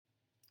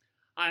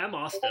Hi, I'm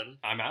Austin,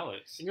 I'm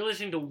Alex, and you're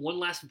listening to One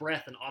Last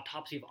Breath, an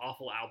autopsy of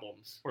awful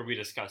albums. where we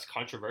discuss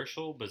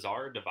controversial,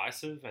 bizarre,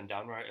 divisive, and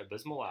downright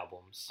abysmal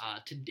albums.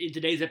 In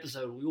today's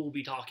episode, we will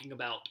be talking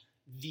about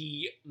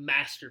the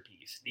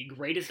masterpiece, the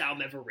greatest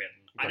album ever written.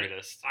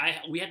 Greatest.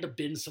 We had to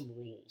bend some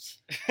rules.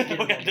 We To get it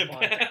on had the to-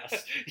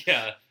 podcast.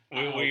 yeah,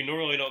 we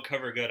normally don't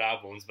cover good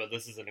albums, but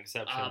this is an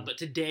exception. But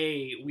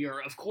today we are,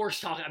 of course,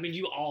 talking. I mean,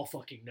 you all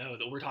fucking know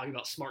that we're talking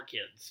about "Smart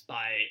Kids"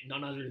 by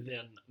none other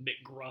than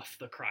Mcgruff,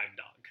 the Crime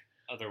Dog.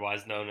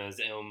 Otherwise known as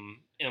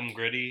M.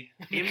 Gritty.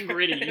 M.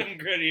 Gritty. M.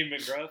 Gritty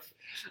Mcgruff.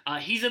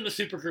 He's in the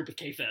supergroup with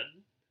K-Fed.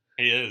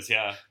 He is,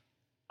 yeah.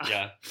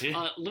 Yeah.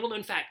 Little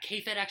known fact: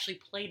 K-Fed actually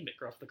played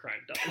Mcgruff, the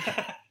Crime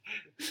Dog.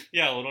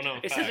 Yeah, little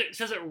known fact. It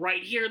says it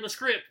right here in the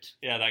script.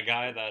 Yeah, that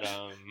guy that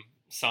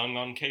sung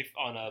on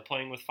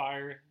Playing with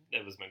Fire,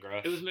 it was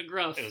Mcgruff. It was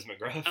Mcgruff. It was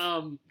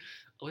Mcgruff.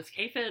 Was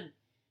K-Fed?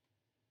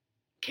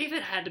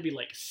 K-Fed had to be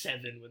like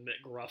 7 when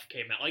Mcgruff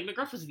came out. Like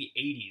Mcgruff was in the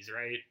 80s,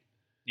 right?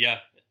 Yeah,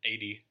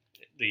 80.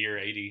 The year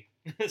 80.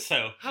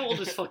 So How old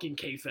is fucking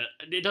K-Fed?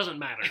 It doesn't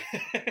matter.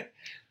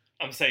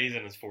 I'm saying he's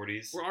in his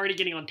 40s. We're already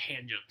getting on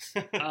tangents.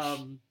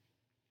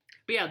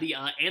 But yeah, the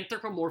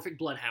anthropomorphic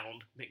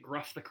bloodhound,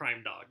 Mcgruff the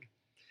Crime Dog.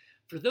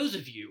 For those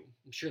of you,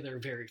 I'm sure there are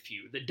very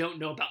few, that don't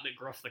know about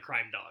Mcgruff the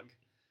Crime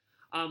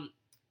Dog,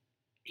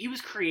 he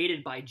was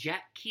created by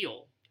Jack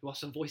Keel, who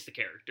also voiced the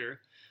character,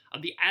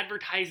 of the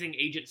advertising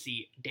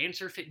agency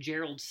Dancer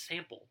Fitzgerald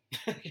Sample,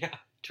 Yeah.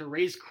 to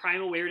raise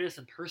crime awareness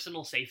and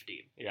personal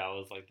safety. Yeah, I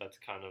was like, that's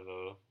kind of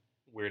a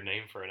weird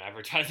name for an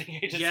advertising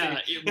agency. Yeah,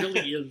 it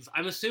really is.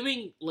 I'm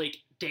assuming, like,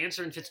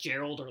 Dancer and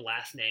Fitzgerald are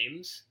last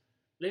names.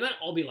 They might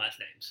all be last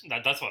names.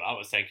 That's what I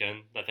was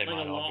thinking, that they Like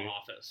might a all law be.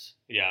 office.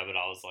 Yeah, but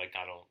I was like,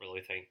 I don't really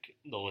think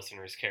the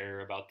listeners care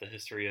about the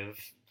history of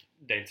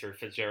Dancer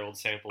Fitzgerald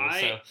Sample.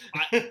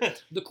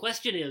 The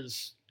question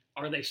is,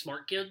 are they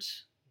smart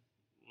kids?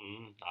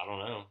 I don't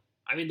know.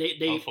 I mean, they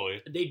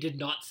Hopefully. they did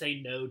not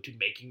say no to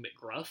making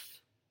Mcgruff,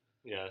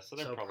 Yeah, so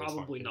they're so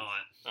probably smart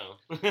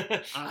not.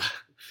 kids. Oh.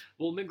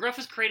 Well, Mcgruff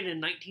was created in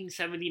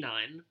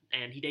 1979,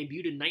 and he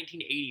debuted in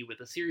 1980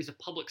 with a series of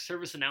public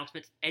service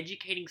announcements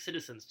educating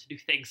citizens to do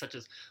things such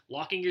as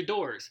locking your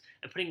doors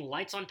and putting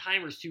lights on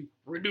timers to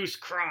reduce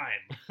crime,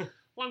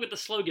 along with the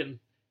slogan,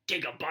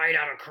 "Take a bite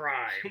out of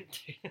crime."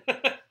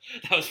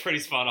 That was pretty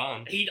spot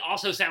on. He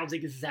also sounds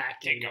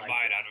exactly Take a like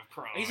bite out of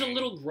crime. He's a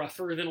little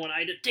gruffer than what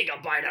I did. Take a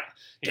bite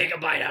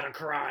out of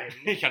crime.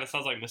 He kind of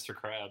sounds like Mr.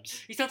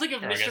 Krabs. He sounds like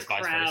if Or I guess Mr.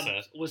 vice Krabs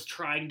versa. was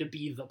trying to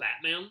be the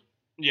Batman.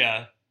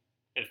 Yeah.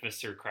 If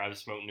Mr. Krabs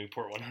smoked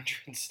Newport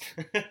 100s.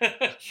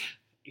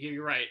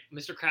 You're right.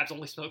 Mr. Krabs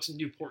only smokes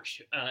Newport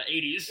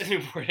 80s.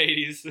 Newport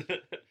 80s.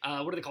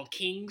 What are they called?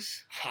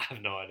 Kings? I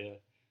have no idea.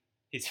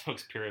 He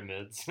smokes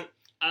pyramids.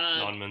 Uh,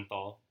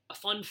 Non-menthol. a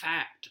fun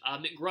fact.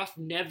 Mcgruff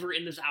never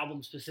in this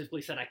album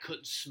specifically said I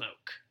couldn't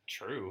smoke.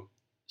 True.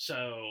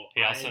 So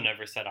He also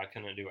never said I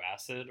couldn't do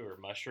acid or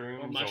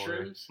mushrooms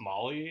or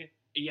Molly.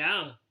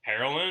 Yeah.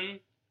 Heroin.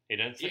 He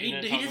didn't say He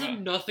does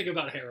nothing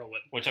about heroin.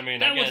 Which, I mean,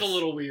 That I guess, was a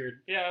little weird.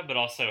 Yeah, but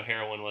also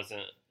heroin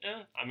wasn't...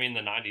 I mean, the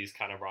 90s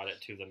kind of brought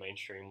it to the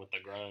mainstream with the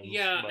grunge.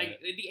 Yeah, but,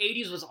 the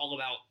 80s was all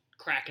about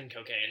crack and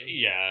cocaine.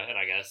 yeah, and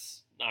I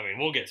guess... I mean,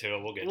 we'll get to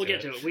it. We'll get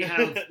to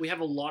it. We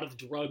have a lot of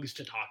drugs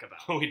to talk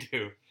about. We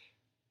do.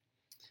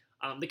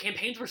 The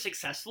campaigns were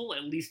successful,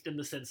 at least in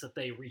the sense that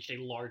they reached a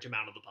large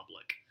amount of the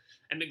public,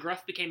 and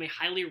Mcgruff became a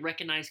highly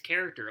recognized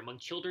character among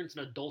children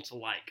and adults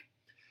alike.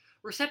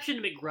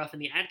 Reception to Mcgruff in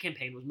the ad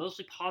campaign was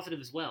mostly positive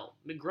as well.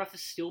 Mcgruff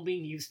is still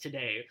being used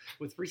today,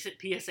 with recent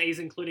PSAs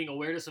including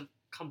awareness of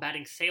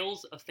combating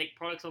sales of fake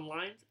products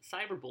online,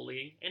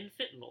 cyberbullying, and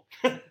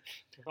fentanyl.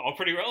 All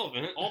pretty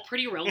relevant. All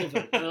pretty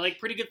relevant. They're like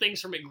pretty good things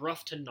for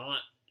Mcgruff to not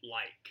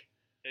like.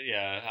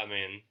 Yeah, I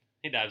mean,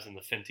 he dabs in the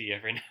Fenty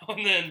every now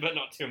and then, but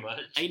not too much.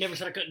 I never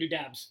said I couldn't do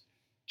dabs.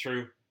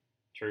 True.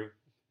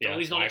 Yeah, At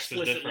least not wax is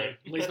explicitly. different.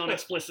 At least not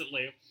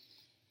explicitly.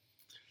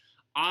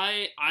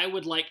 I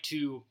would like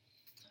to.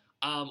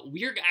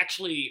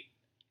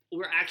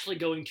 We're actually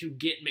going to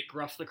get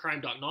Mcgruff the Crime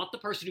Dog, not the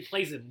person who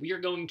plays him. We are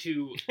going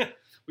to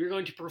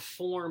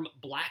perform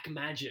black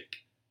magic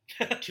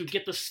to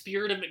get the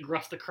spirit of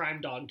Mcgruff the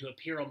Crime Dog to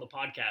appear on the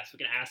podcast. We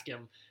can ask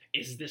him,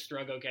 "Is this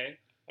drug okay?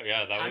 Oh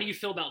yeah, How do you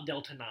feel about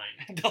Delta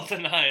 9? Delta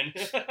 9.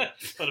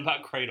 What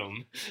about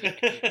Kratom?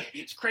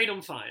 Is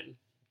Kratom fine?"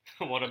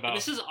 What about...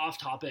 This is off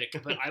topic,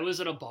 but I was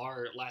at a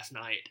bar last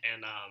night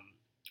and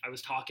I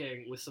was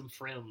talking with some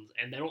friends,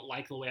 and they don't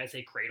like the way I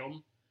say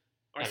Kratom.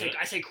 Or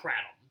I say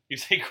Kratom. You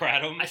say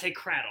Kratom? I say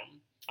Kratom.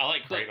 I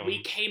like But Kratom.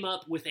 we came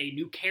up with a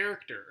new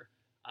character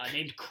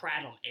named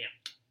Kratom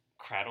Ant.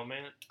 Kratom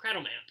Ant? Kratom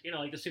Ant. You know,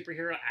 like the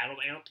superhero Adam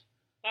Ant.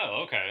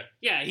 Oh, okay.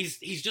 Yeah, he's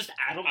just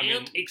Adam I mean-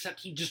 Ant, except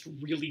he just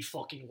really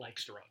fucking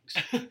likes drugs.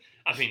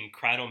 I mean,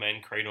 Kratom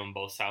and Kratom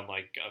both sound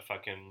like a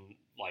fucking,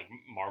 like,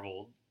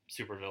 Marvel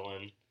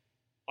supervillain.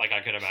 Like,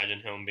 I could imagine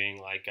him being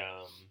like,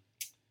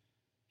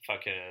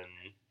 fucking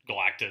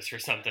Galactus or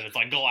something. It's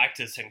like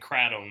Galactus and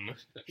Kratom.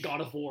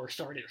 God of War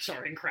starring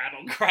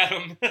Kratom.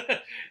 Kratom.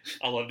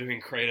 I love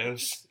doing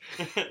Kratos.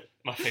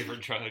 My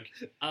favorite drug.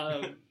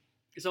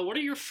 So, what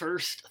are your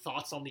first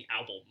thoughts on the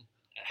album,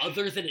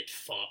 other than it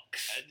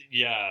fucks?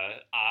 Yeah,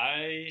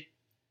 I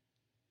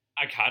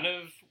kind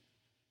of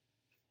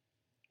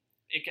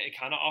it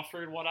kind of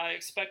offered what I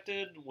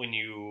expected when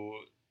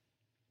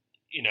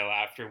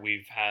after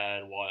we've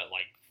had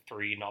like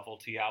 3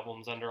 novelty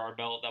albums under our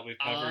belt that we've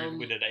covered.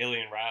 We did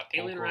Alien Rap,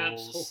 Alien Hulk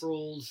Raps, Rolls. Hulk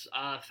Rolls,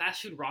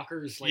 Fast Food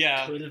Rockers,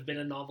 Yeah. could have been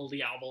a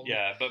novelty album.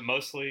 Yeah, but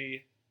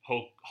mostly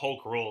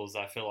Hulk Rolls,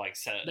 I feel like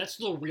set. That's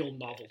the real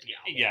novelty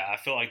album. Yeah, I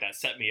feel like that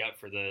set me up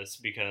for this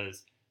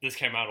because this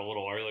came out a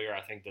little earlier.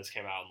 I think this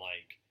came out in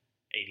like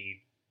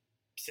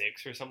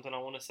 86 or something, I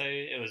want to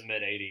say. It was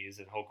mid 80s,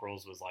 and Hulk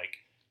Rolls was like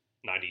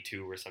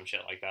 92 or some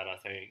shit like that, I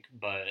think.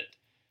 But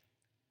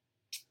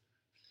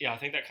yeah, I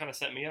think that kind of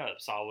set me up.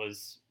 So I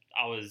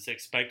was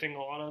expecting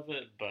a lot of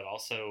it, but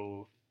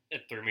also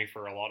it threw me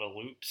for a lot of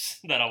loops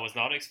that I was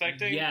not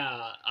expecting.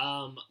 Yeah,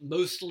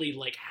 mostly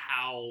like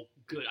how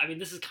good. I mean,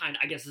 this is kind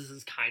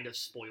of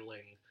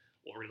spoiling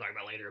what we're gonna talk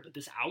about later, but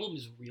this album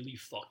is really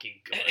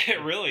fucking good.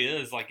 It really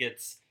is. Like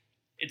it's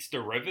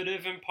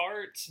derivative in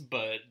parts,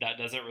 but that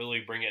doesn't really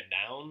bring it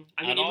down.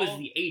 I mean, it was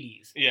the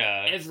 80s.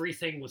 Yeah,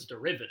 everything was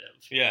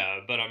derivative. Yeah,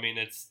 but I mean,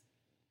 it's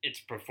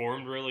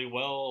performed really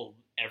well.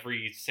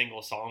 Every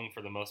single song,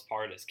 for the most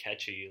part, is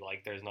catchy.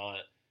 Like, there's not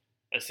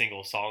a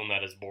single song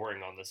that is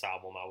boring on this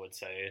album, I would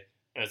say.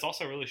 And it's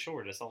also really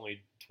short. It's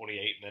only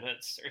 28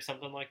 minutes or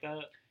something like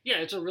that. Yeah,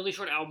 it's a really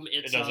short album.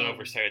 It doesn't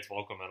overstay its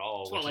welcome at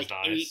all, which is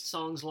nice. 8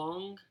 songs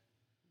long?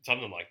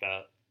 Something like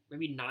that.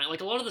 Maybe 9.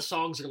 Like, a lot of the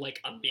songs are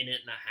like a minute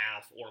and a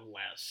half or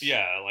less.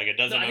 Yeah, like it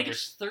doesn't. No, I think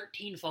it's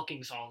 13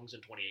 fucking songs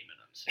in 28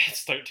 minutes.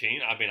 It's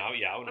 13? I mean, I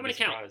wouldn't be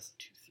surprised. Count?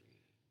 2, 3.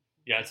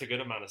 Yeah, it's a good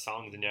amount of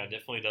songs, and yeah, it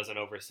definitely doesn't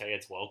overstay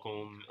its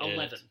welcome.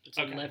 11. It's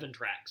okay. 11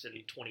 tracks in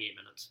 28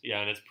 minutes. Yeah,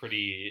 and it's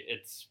pretty.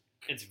 It's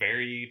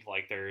varied.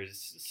 Like,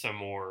 there's some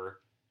more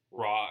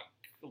rock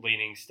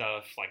leaning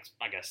stuff, like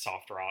I guess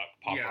soft rock,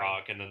 pop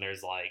rock, and then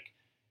there's like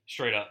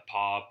straight up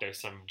pop. There's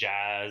some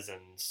jazz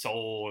and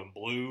soul and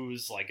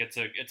blues. Like, it's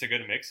a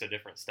good mix of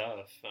different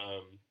stuff.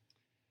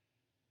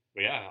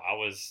 But yeah, I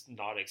was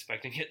not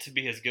expecting it to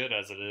be as good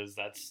as it is.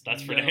 That's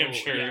for damn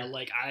sure. Yeah,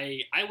 like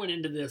I went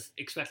into this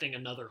expecting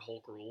another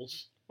Hulk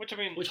Rules. Which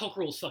Hulk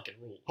Rules fucking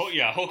rules.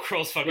 Hulk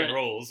Rules fucking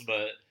rules,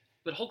 but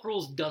Hulk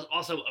Rules does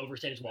also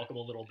overstay its welcome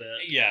a little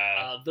bit.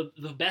 Yeah.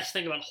 The best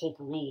thing about Hulk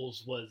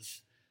Rules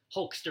was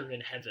Hulkster in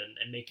heaven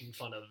and making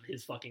fun of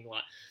his fucking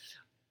life.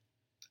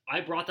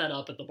 I brought that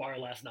up at the bar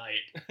last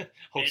night.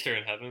 Hulkster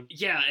in heaven?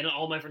 Yeah, and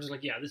all my friends were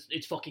like, yeah,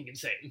 it's fucking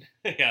insane.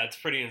 Yeah, it's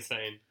pretty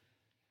insane.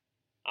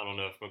 I don't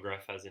know if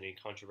Mcgruff has any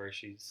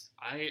controversies.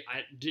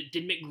 Did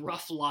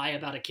Mcgruff lie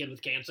about a kid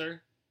with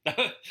cancer?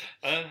 I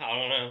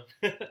don't know.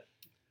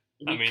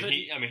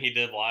 He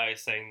did lie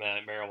saying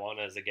that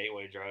marijuana is a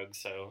gateway drug,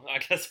 so I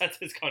guess that's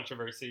his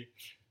controversy.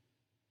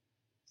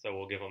 So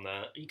we'll give him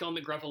that. You call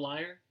Mcgruff a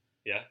liar?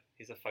 Yeah,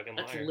 he's a fucking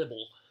liar. That's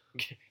libel.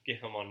 Get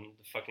him on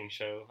the fucking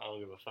show. I don't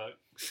give a fuck.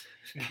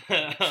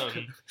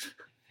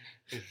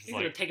 He's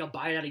gonna take a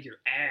bite out of your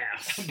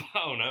ass.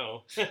 Oh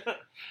no.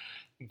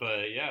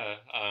 But yeah,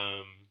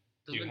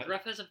 does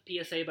Mcgruff has a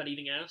PSA about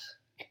eating ass?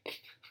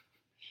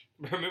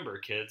 Remember,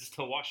 kids,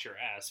 to wash your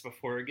ass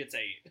before it gets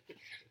ate.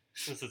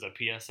 This is a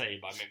PSA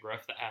by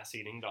Mcgruff, the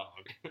ass-eating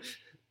dog.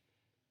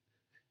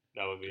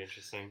 That would be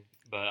interesting.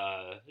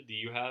 But do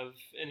you have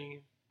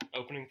any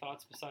opening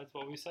thoughts besides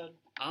what we said?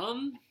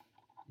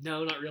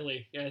 No, not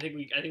really. Yeah, I think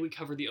we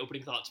covered the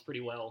opening thoughts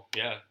pretty well.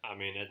 Yeah, I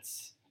mean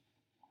it's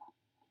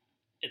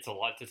a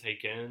lot to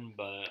take in,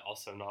 but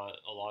also not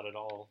a lot at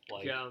all.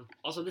 Like, yeah.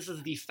 Also, this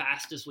is the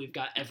fastest we've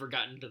ever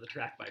gotten to the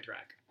track by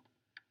track.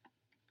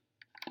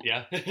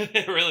 Yeah,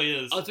 it really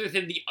is. Other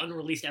than the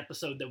unreleased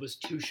episode that was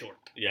too short.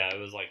 Yeah, it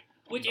was like.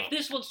 Which, if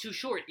this one's too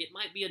short, it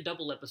might be a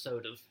double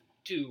episode of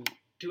two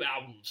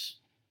albums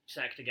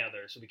stacked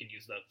together, so we can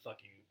use the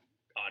fucking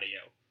audio.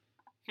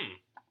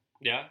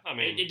 Yeah, I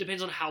mean, it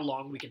depends on how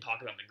long we can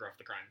talk about Mcgruff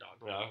the Crime Dog.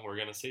 Yeah, we're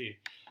gonna see.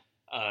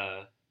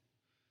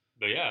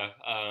 But yeah,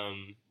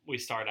 we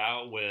start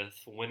out with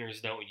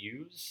winners don't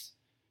use.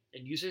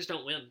 And users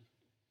don't win.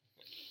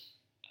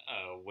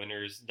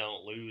 Winners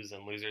don't lose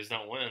and losers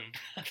don't win.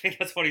 I think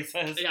that's what he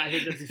says. Yeah, I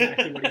think that's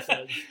exactly what he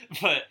says.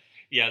 But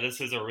yeah, this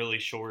is a really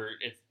short,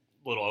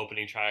 little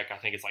opening track. I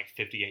think it's like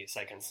 58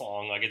 seconds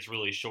long. Like, it's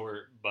really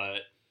short,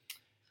 but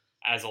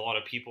as a lot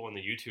of people in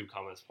the YouTube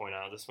comments point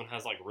out, this one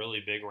has like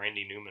really big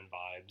Randy Newman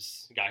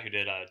vibes. The guy who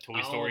did a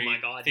Toy Story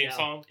theme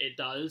song. It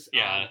does.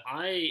 Yeah.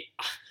 I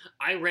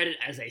read it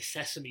as a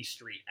Sesame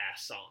Street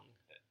ass song.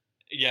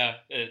 Yeah,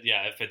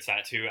 it fits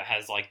that too. It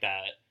has like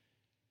that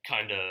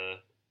kind of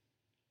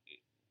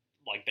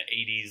like the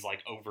 80s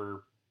like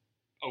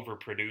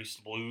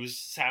overproduced blues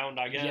sound,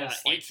 I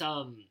guess.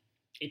 Yeah,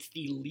 it's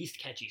the least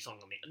catchy song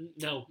on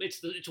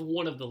it's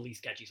one of the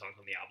least catchy songs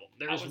on the album.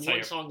 There's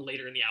one song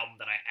later in the album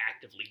that I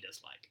actively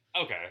dislike.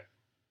 Okay.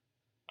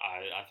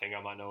 I think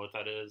I might know what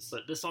that is.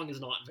 But this song is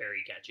not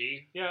very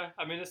catchy. Yeah,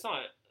 I mean it's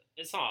not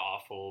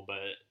awful,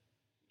 but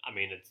I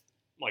mean it's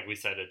like we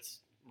said, it's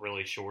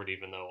really short,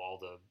 even though all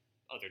the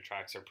other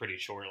tracks are pretty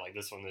short. Like,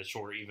 this one is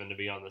short even to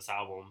be on this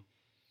album.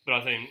 But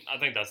I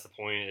think that's the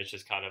point. It's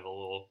just kind of a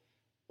little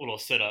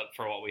sit up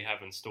for what we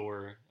have in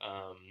store.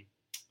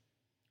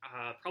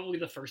 Probably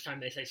the first time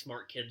they say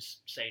 "smart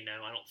kids say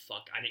no."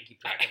 I didn't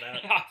keep track of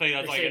that. I think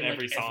that's They like say in it,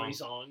 every song. Every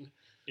song.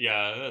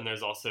 Yeah, and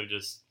there's also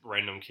just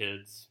random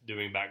kids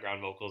doing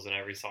background vocals in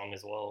every song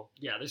as well.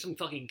 Yeah, there's some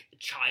fucking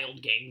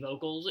child gang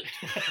vocals.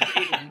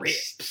 It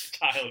rips.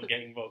 Child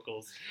gang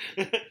vocals.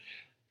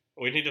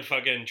 We need to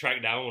fucking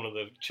track down one of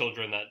the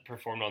children that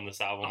performed on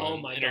this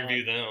album and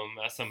interview them.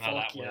 That's somehow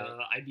Fuck that went. Yeah,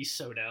 I'd be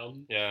so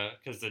down. Yeah,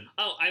 because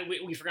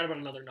we forgot about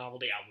another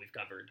novelty album we've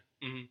covered.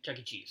 Mm-hmm. Chuck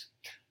E. Cheese.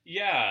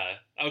 Yeah.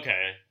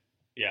 Okay.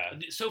 Yeah.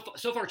 So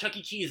far, Chuck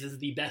E. Cheese is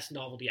the best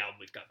novelty album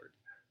we've covered.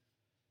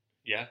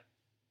 Yeah.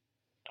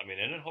 I mean,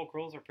 In and Hulk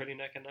Rules are pretty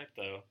neck and neck,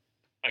 though.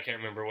 I can't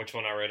remember which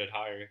one I rated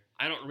higher.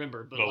 I don't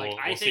remember, but we'll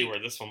I think see where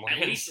this one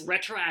lands. At least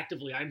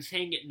retroactively, I'm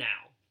saying it now.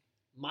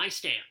 My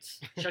stance: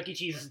 Chuck E.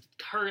 Cheese is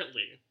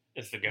currently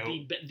it's the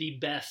GOAT. The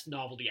best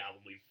novelty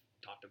album we've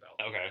talked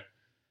about. Okay.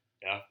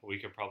 Yeah, we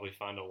could probably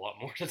find a lot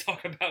more to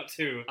talk about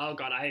too. Oh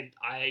god, I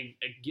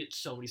get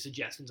so many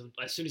suggestions.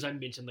 As soon as I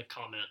mention the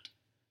comment,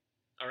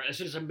 or as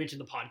soon as I mention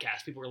the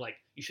podcast, people were like,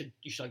 "You should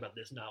talk about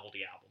this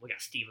novelty album." We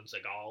got Steven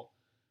Seagal.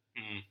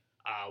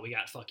 Mm-hmm. We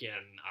got fucking.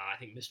 I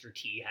think Mr.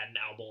 T had an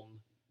album.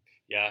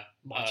 Yeah.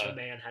 Macho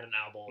Man had an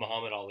album.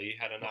 Muhammad Ali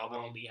had an album.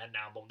 Ali had an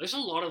album. There's a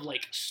lot of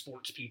like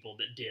sports people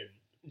that did.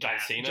 John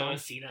Cena. John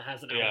Cena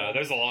has an album. Yeah,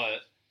 there's a lot.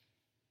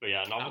 But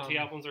yeah, novelty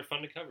albums are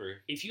fun to cover.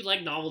 If you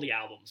like novelty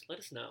albums, let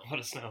us know. Let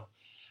us know.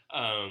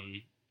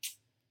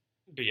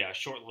 But yeah,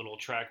 short little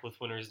track with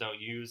Winners Don't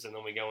Use, and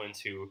then we go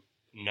into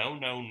No,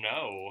 No,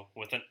 No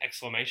with an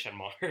exclamation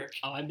mark.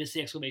 Oh, I missed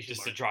the exclamation just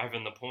mark. to drive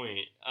in the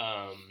point.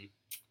 I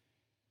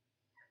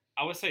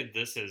would say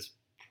this is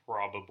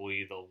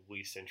probably the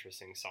least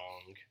interesting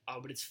song. Oh,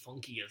 but it's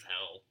funky as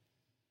hell.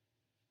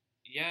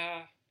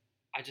 Yeah,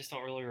 I just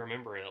don't really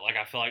remember it. Like,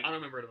 I feel like I don't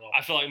remember it at all.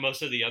 I feel like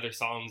most of the other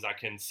songs I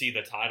can see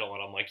the title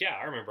and I'm like, yeah,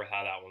 I remember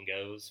how that one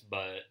goes,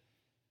 but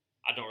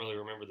I don't really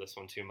remember this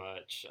one too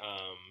much.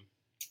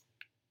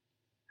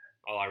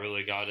 All I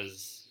really got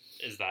is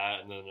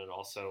that, and then it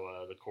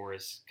also the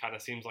chorus kind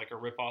of seems like a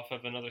ripoff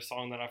of another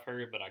song that I've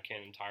heard, but I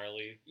can't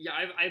entirely. Yeah,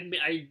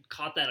 I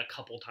caught that a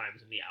couple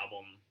times in the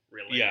album.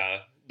 Really?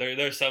 Yeah,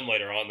 there's some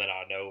later on that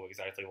I know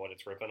exactly what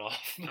it's ripping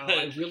off.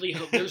 I really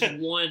hope there's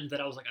one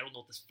that I was like, I don't know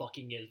what this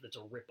fucking is. That's a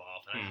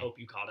ripoff, and I hope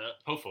you caught it.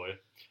 Hopefully.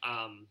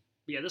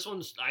 Yeah, this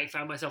one's. I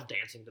found myself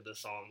dancing to this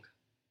song.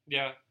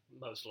 Yeah.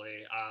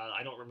 Mostly.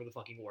 I don't remember the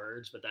fucking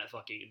words, but that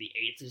fucking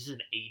this is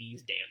an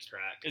 80s dance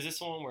track. Is this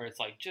the one where it's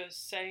like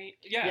just say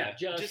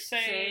just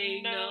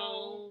say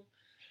no?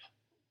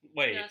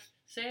 Wait. Just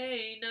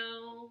say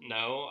no.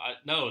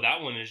 No,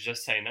 that one is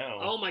Just Say No.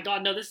 Oh my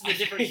god, no, this is a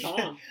different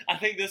song. I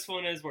think this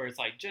one is where it's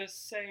like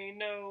Just Say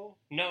No,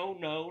 no,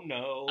 no,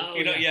 no. Oh,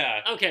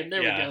 yeah. Okay,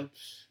 there we go.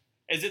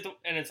 Is it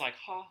and it's like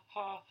ha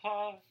ha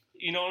ha.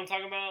 You know what I'm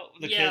talking about?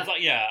 The yeah. kids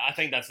like I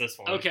think that's this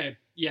one. Okay,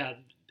 yeah.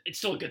 It's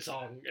still a good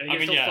song. I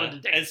mean, still fun to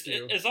dance to.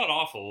 It's not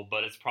awful,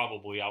 but it's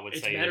probably, I would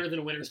say... It's better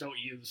than Winners Don't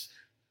Use.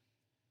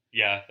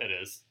 Yeah, it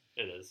is.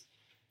 It is.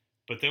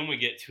 But then we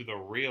get to the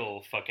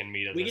real fucking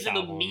meat of this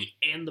album. We get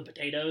to the meat and the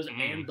potatoes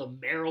and the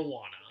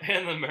marijuana.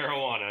 And the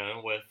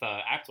marijuana with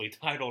aptly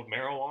titled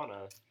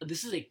Marijuana.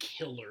 This is a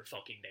killer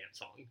fucking dance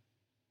song.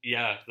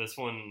 Yeah, this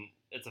one,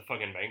 it's a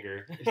fucking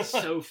banger. It's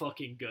so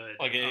fucking good.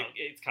 Like,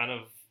 it's kind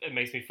of... It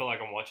makes me feel like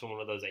I'm watching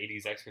one of those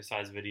 80s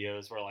exercise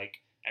videos where, like,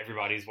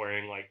 everybody's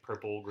wearing, like,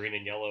 purple, green,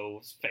 and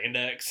yellow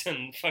spandex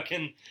and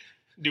fucking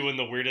doing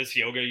the weirdest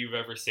yoga you've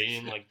ever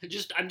seen. Like,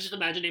 I'm just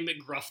imagining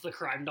Mcgruff the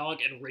crime dog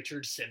and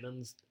Richard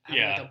Simmons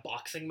having, like, a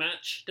boxing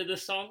match to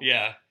this song.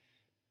 Yeah.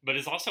 But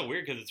it's also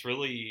weird because it's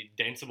really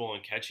danceable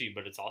and catchy,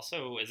 but it's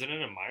also... Is it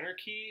in a minor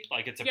key?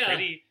 Like, it's a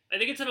pretty... I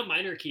think it's in a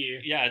minor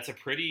key. Yeah, it's a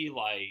pretty,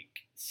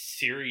 like,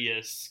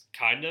 serious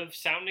kind of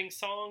sounding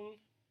song,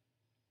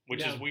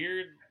 which is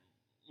weird.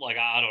 Like,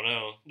 I don't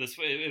know.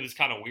 It was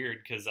kind of weird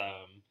because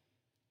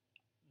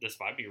this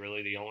might be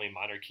really the only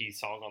minor key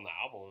song on the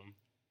album.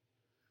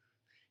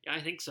 Yeah, I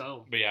think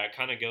so. But yeah, it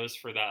kind of goes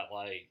for that,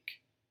 like,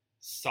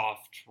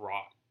 soft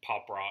rock,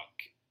 pop rock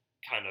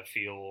kind of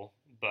feel.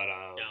 But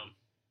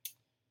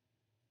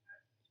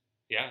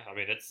yeah, I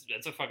mean,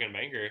 it's a fucking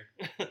banger.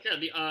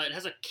 Yeah, it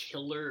has a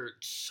killer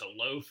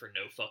solo for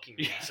no fucking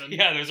reason.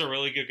 Yeah, there's a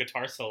really good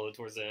guitar solo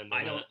towards the end.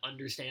 I don't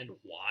understand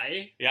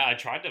why. Yeah, I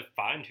tried to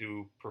find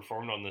who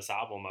performed on this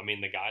album. I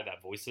mean, the guy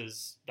that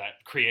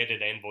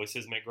created and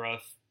voices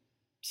Mcgruff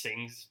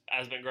sings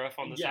as Mcgruff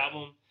on this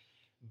album.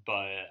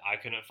 But I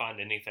couldn't find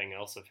anything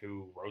else of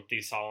who wrote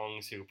these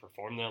songs, who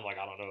performed them. Like,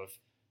 I don't know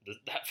if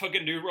that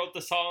fucking dude wrote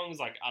the songs.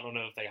 Like, I don't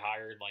know if they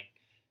hired, like,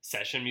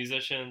 session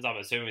musicians. I'm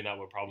assuming that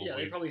would probably... Yeah,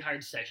 they probably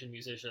hired session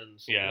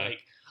musicians. Yeah.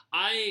 Like,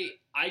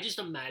 I just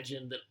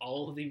imagine that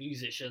all of the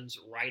musicians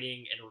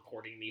writing and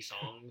recording these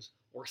songs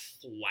were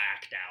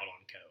thwacked out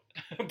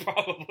on coke.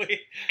 Probably.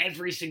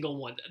 Every single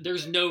one.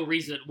 There's no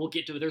reason, we'll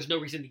get to it, there's no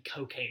reason the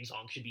cocaine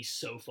song should be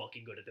so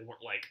fucking good if they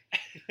weren't like,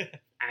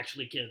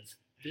 actually, kids,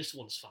 this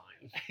one's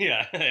fine.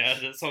 Yeah,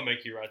 this will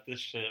make you write this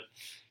shit,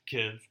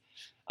 kids.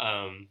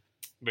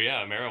 But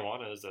yeah,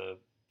 marijuana is a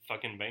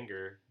fucking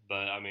banger.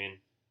 But I mean,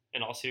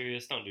 in all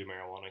seriousness, don't do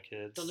marijuana,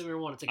 kids. Don't do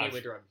marijuana. It's a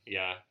gateway drug.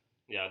 Yeah.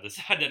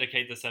 I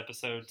dedicate this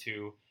episode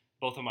to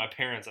both of my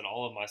parents and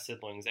all of my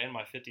siblings and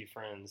my 50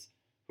 friends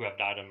who have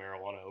died of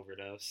marijuana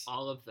overdose.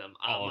 All of them.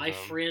 All of my them.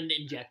 friend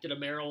injected a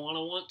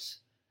marijuana once.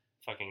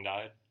 Fucking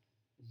died.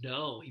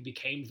 No, he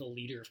became the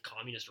leader of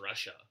communist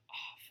Russia.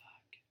 Oh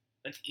fuck.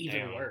 That's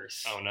even Damn.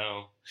 worse. Oh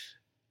no.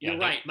 You're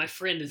right. My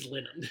friend is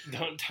Lenin.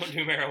 Don't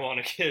do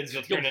marijuana, kids.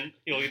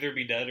 You'll either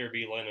be dead or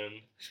be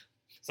Lenin.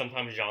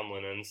 Sometimes John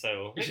Lennon.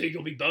 So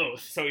you'll be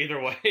both. So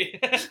either way,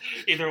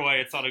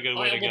 it's not a good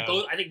way to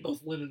go. I think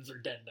both Lenins are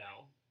dead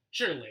now.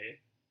 Surely.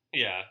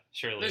 Yeah,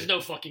 surely. There's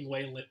no fucking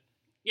way.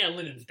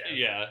 Lenin's dead.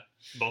 Yeah,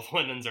 both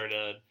Lenins are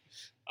dead.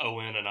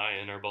 Owen and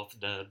Ian are both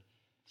dead.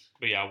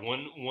 But yeah,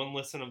 one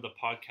listen of the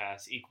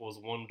podcast equals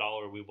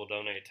 $1 we will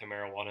donate to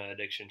marijuana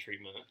addiction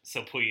treatment.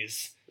 So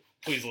please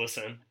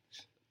listen.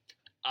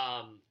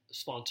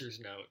 Sponsor's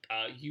note: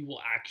 you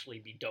will actually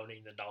be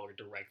donating the dollar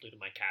directly to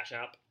my Cash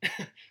App.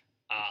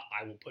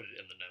 I will put it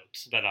in the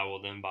notes. That I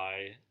will then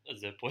buy a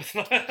zip with.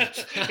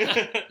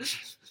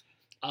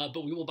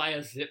 But we will buy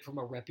a zip from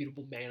a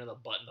reputable man in a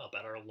button-up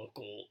at our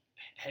local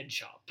head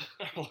shop.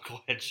 Our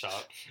local head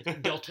shop.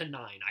 Delta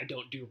 9. I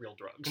don't do real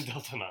drugs.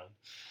 Delta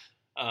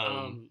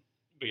 9.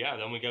 But yeah,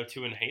 then we go to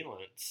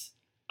inhalants.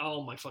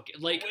 Oh my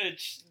fucking...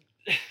 Which...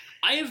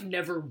 I have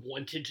never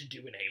wanted to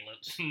do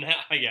inhalants.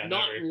 Not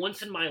never.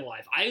 Once in my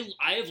life. I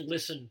have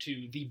listened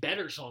to the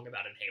better song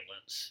about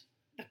inhalants.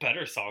 The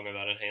better song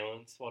about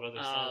inhalants? What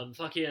other song?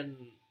 Fucking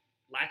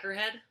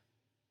Lacquerhead?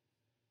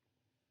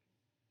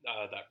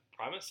 That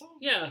Primus song?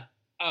 Yeah.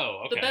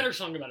 Oh, okay. The better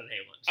song about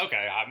inhalants.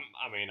 Okay, I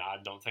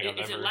don't think I've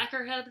ever... Is it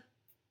Lacquerhead?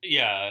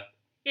 Yeah.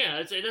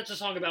 Yeah, that's a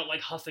song about,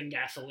 huffing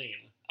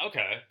gasoline.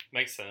 Okay,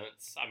 makes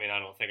sense. I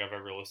don't think I've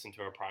ever listened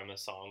to a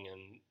Primus song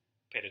and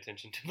paid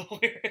attention to the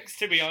lyrics,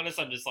 to be honest.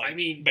 I'm just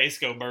bass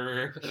go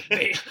burr.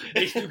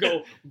 Bass do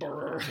go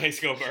burr. Bass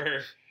go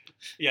burr.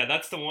 Yeah,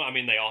 that's the one.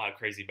 They all have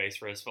crazy bass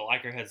riffs, but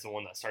Lacquerhead's the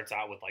one that starts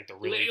out with, the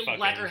really fucking...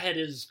 Lacquerhead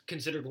is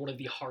considered one of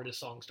the hardest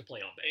songs to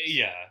play on bass.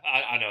 Yeah,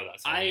 I know that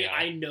song,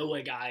 I know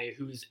a guy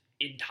whose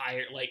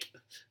entire,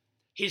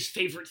 his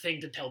favorite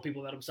thing to tell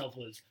people about himself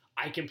was,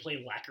 I can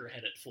play Lacquerhead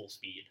at full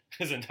speed.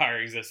 His entire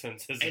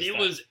existence is... And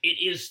it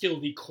is still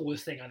the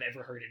coolest thing I've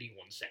ever heard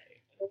anyone say.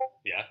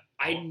 Yeah.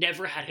 I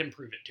never had him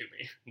prove it to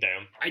me.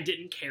 Damn. I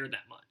didn't care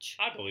that much.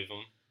 I believe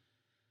him.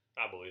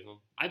 I believe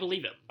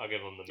him. I'll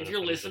give him the benefit. If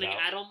you're listening,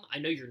 Adam, I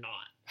know you're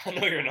not. I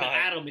know you're not. But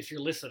Adam, if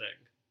you're listening,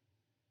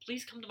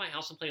 please come to my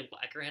house and play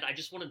Lacquerhead. I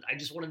just want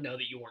to know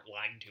that you weren't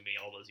lying to me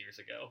all those years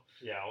ago.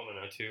 Yeah, I want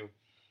to know too.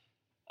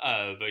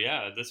 But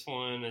yeah, this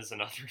one is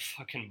another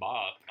fucking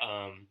bop.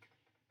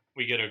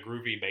 We get a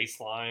groovy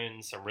bass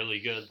line, some really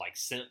good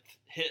synth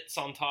hits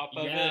on top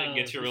of it. It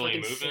gets you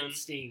really moving.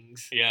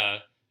 Stings. Yeah,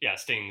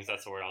 stings.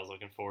 That's the word I was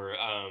looking for.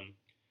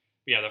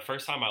 Yeah, the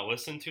first time I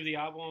listened to the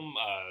album,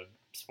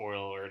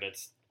 spoiler alert,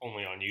 it's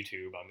only on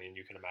YouTube.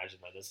 You can imagine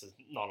that this is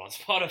not on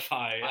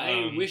Spotify.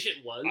 I wish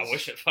it was. I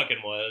wish it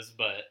fucking was,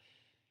 but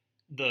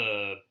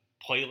the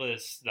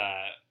playlist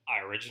that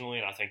I originally,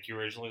 and I think you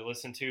originally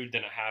listened to,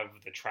 didn't have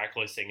the track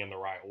listing in the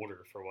right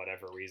order for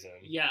whatever reason.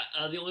 Yeah,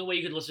 the only way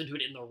you could listen to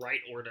it in the right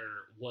order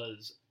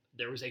was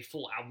there was a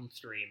full album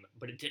stream,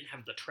 but it didn't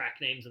have the track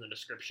names in the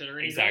description or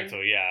anything.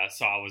 Exactly, yeah.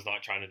 So I was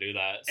not trying to do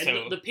that. And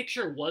so the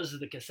picture was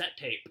the cassette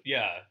tape.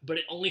 Yeah. But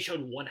it only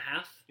showed one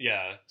half.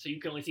 Yeah. So you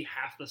can only see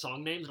half the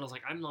song names, and I was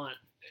like, I'm not...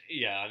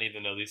 Yeah, I need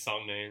to know these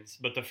song names.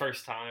 But the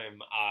first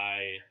time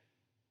I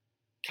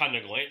kind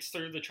of glanced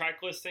through the track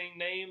listing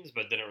names,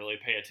 but didn't really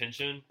pay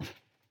attention.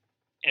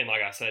 And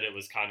like I said, it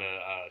was kind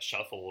of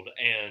shuffled.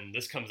 And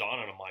this comes on,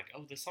 and I'm like,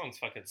 oh, this song's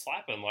fucking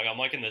slapping. I'm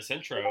liking this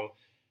intro.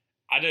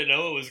 I didn't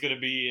know it was going to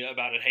be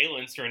about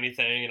inhalants or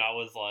anything, and I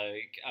was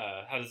like,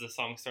 how does this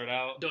song start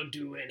out? Don't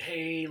do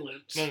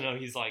inhalants. No,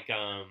 he's like,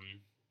 fuck.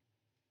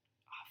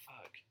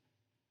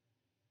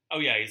 Oh,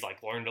 yeah, he's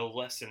like, learned a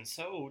lesson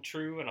so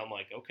true, and I'm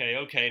like, okay,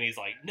 and he's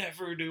like,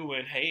 never do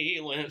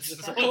inhalants.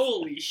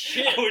 Holy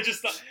shit.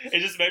 It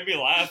just made me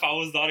laugh. I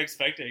was not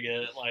expecting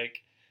it.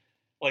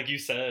 Like you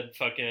said,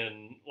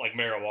 fucking,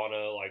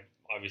 marijuana,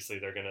 obviously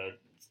they're going to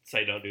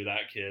say don't do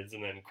that, kids,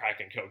 and then crack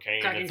and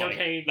cocaine.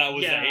 Cocaine. That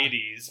was the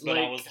 80s, but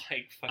I was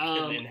like,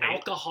 fucking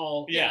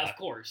alcohol. Yeah, of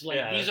course.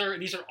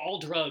 These are all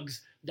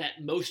drugs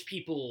that most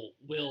people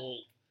will...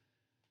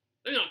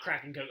 Maybe not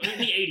crack and cocaine. In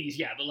the 80s,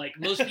 yeah, but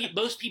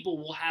most people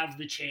will have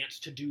the chance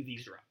to do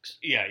these drugs.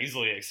 Yeah,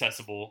 easily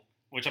accessible.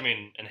 Which,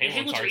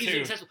 inhalants are easily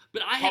too. Accessible,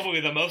 but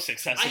probably the most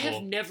accessible. I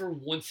have never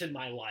once in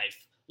my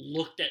life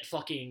looked at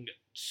fucking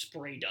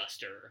spray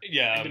duster.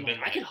 Yeah, and been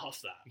I can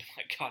huff that.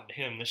 God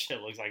damn, this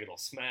shit looks like it'll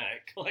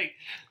smack.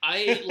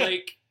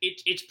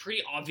 It's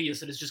pretty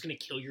obvious that it's just gonna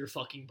kill your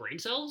fucking brain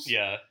cells.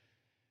 Yeah.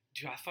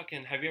 Dude,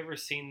 have you ever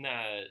seen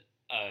that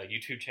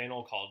YouTube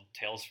channel called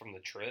Tales from the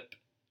Trip?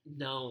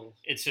 No.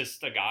 It's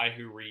just a guy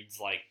who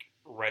reads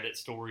Reddit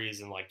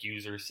stories and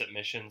user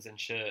submissions and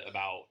shit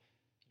about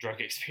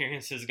drug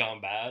experiences gone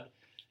bad.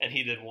 And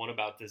he did one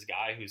about this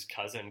guy whose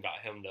cousin got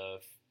him to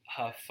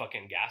huff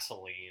fucking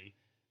gasoline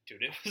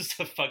dude, it was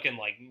the fucking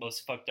like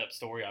most fucked up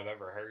story I've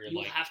ever heard.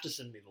 You'll Like, have to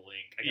send me the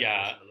link. I gotta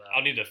yeah, listen to that.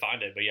 I'll need to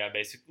find it. But yeah,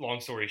 long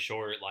story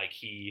short, like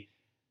he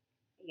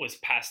was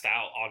passed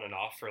out on and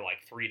off for like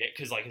 3 days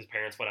because like his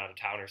parents went out of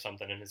town or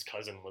something, and his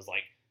cousin was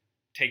like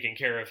taking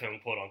care of him,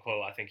 quote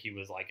unquote. I think he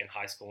was like in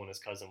high school, and his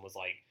cousin was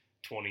like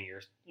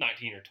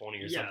 19 or 20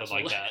 or something so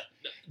like that.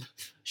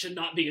 Should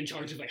not be in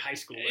charge of like high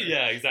school.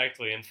 Yeah,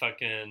 exactly. And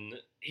fucking,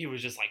 he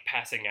was just like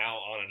passing out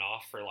on and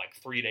off for like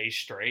 3 days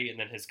straight, and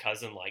then his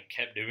cousin like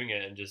kept doing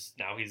it, and just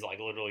now he's like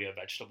literally a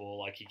vegetable.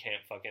 Like he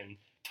can't fucking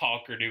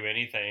talk or do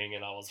anything.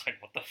 And I was like,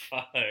 what the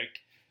fuck?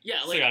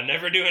 Yeah, like, so I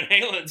never do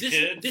inhalants,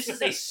 kids. This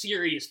is a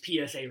serious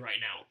PSA right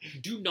now.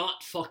 Do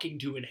not fucking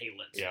do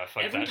inhalants. Yeah,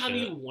 fuck Every that time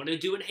shit. you want to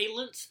do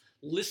inhalants,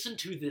 listen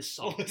to this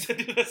song. Listen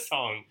to this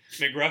song.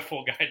 Mcgruff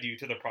will guide you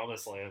to the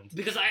promised land.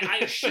 Because I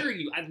assure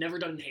you, I've never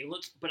done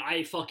inhalants, but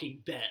I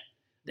fucking bet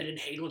that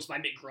inhalants by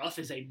Mcgruff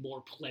is a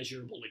more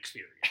pleasurable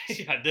experience.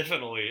 Yeah,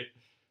 definitely.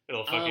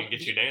 It'll fucking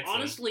get you dancing.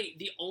 Honestly,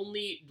 the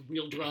only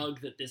real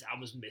drug that this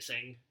album is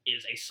missing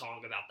is a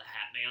song about the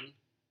Hat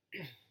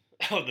Man.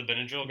 Oh, the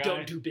Benadryl guy?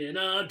 Don't do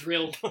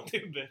Benadryl. Don't do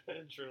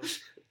Benadryl.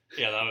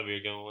 Yeah, that would be a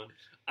good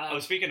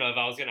one. Speaking of,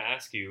 I was going to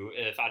ask you,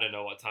 if I didn't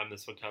know what time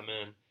this would come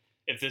in,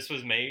 if this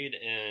was made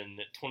in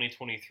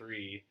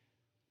 2023,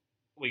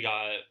 we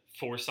got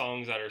 4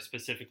 songs that are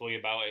specifically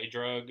about a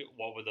drug,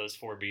 what would those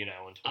 4 be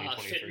now in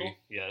 2023? Fentanyl.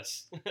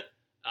 Yes.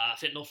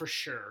 Fentanyl for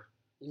sure.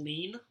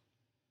 Lean.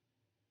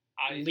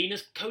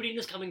 Codeine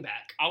is coming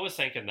back. I was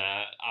thinking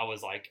that. I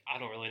was like, I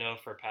don't really know if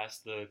we're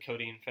past the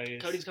codeine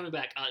phase. Codeine's coming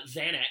back.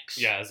 Xanax.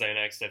 Yeah,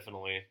 Xanax,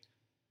 definitely.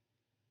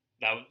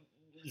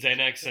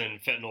 Xanax and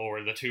fentanyl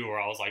were the 2 where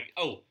I was like,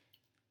 oh,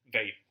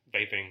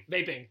 vaping.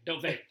 Vaping.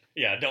 Don't vape.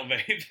 Yeah, don't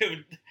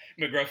vape.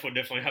 Mcgruff would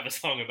definitely have a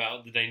song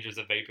about the dangers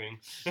of vaping.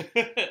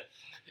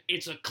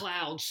 It's a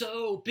cloud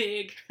so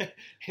big.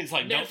 He's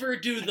like, never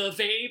do the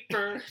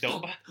vapor.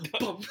 No,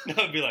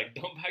 it'd be like,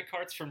 don't buy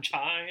carts from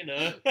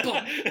China.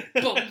 Bum,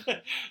 bum.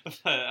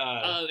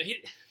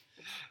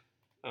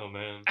 Oh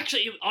man.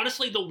 Actually,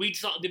 honestly, the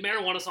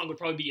marijuana song would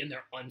probably be in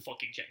there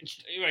unfucking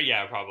changed.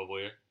 Yeah,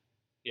 probably.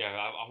 Yeah,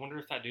 I wonder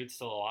if that dude's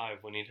still alive.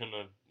 We need him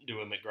to do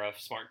a Mcgruff.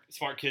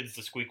 Smart kids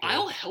to squeak.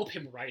 I'll help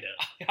him write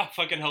it. I'll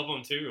fucking help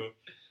him too.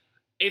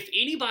 If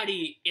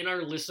anybody in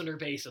our listener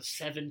base of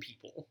 7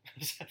 people,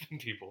 7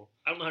 people,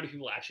 I don't know how many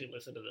people actually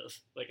listen to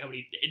this, like how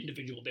many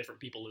individual different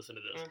people listen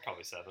to this.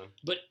 Probably 7.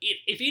 But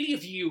if any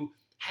of you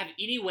have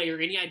any way or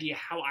any idea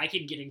how I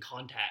can get in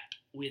contact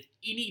with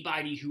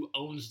anybody who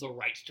owns the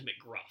rights to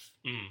Mcgruff,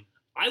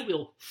 I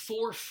will,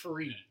 for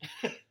free,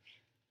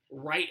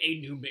 write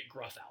a new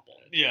Mcgruff album.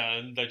 Yeah,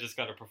 and they just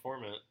got to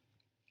perform it.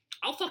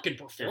 I'll fucking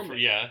perform it.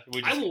 Yeah.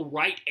 I will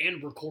write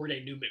and record a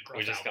new Mcgruff album.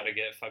 We just got to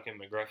get fucking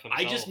Mcgruff himself.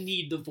 I just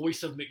need the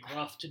voice of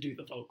Mcgruff to do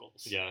the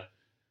vocals. Yeah.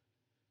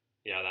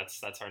 Yeah,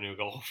 that's our new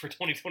goal for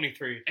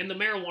 2023. And the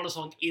marijuana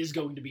song is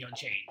going to be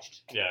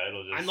unchanged. Yeah,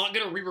 it'll just... I'm not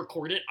going to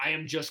re-record it. I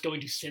am just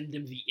going to send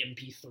them the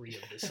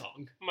MP3 of this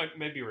song.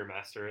 Maybe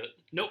remaster it.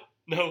 Nope.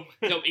 No.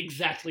 No,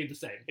 exactly the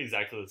same.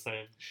 Exactly the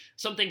same.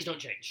 Some things don't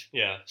change.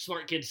 Yeah.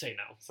 Smart kids say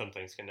no. Some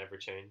things can never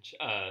change.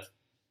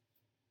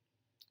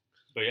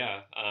 But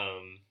yeah,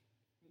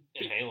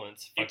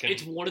 inhalants.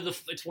 It's one of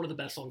the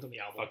best songs on the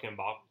album. Fucking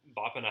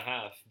bop and a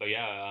half. But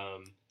yeah,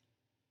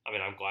 I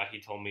mean, I'm glad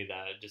he told me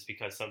that just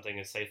because something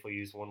is safely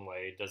used one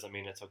way doesn't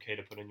mean it's okay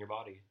to put in your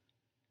body.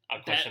 I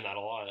question that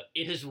a lot.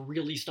 It has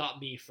really stopped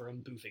me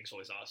from boofing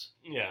soy sauce.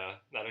 Yeah,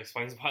 that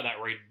explains why that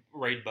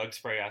Raid bug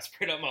spray I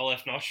sprayed up my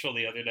left nostril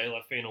the other day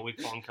left me in a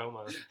week-long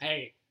coma.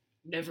 Hey,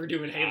 never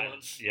do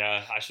inhalants.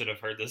 Yeah, I should have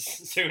heard this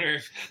sooner.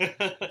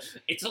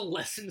 It's a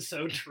lesson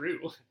so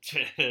true.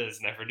 It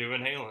is, never do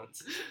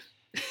inhalants.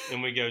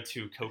 Then we go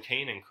to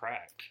cocaine and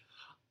crack.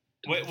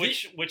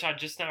 Which I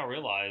just now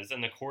realized.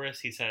 In the chorus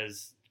he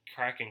says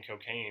crack and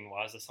cocaine.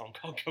 Why is the song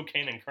called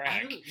Cocaine and Crack?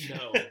 I don't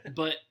know,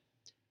 but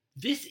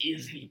this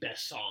is the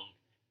best song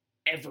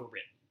ever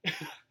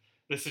written.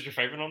 This is your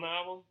favorite on the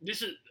album?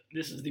 This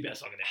is the best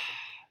song on the album.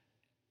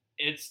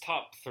 It's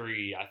top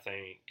 3, I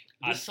think.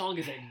 This song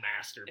is a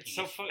masterpiece,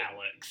 it's so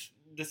Alex.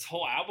 This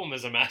whole album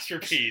is a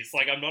masterpiece.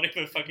 Like, I'm not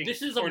even fucking...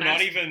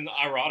 not even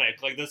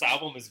ironic. Like, this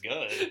album is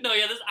good. No,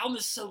 yeah, this album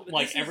is so...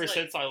 Like, ever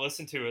since I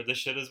listened to it, this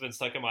shit has been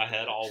stuck in my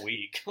head all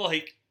week.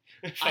 Like...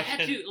 I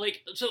had to,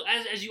 like... So,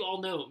 as you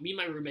all know, me and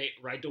my roommate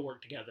ride to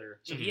work together,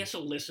 so he has to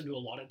listen to a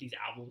lot of these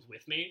albums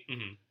with me.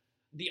 Mm-hmm.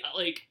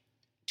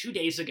 2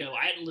 days ago,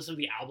 I hadn't listened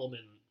to the album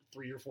in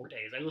 3 or 4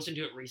 days. I listened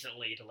to it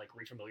recently to, like,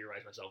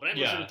 refamiliarize myself. But I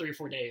hadn't listened to it in 3 or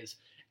 4 days.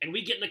 And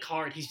we get in the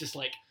car, and he's just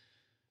like...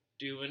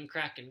 doing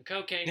crack and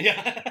cocaine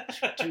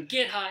to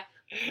get high.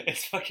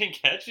 It's fucking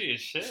catchy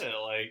as shit,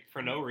 like,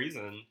 for no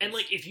reason. And,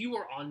 like, if you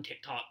were on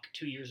TikTok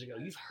 2 years ago,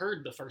 you've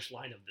heard the first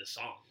line of this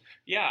song.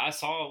 Yeah, I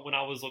saw when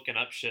I was looking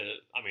up shit,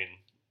 I mean,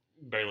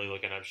 barely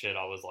looking up shit,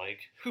 I was like,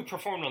 who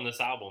performed on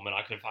this album? And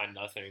I could find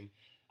nothing.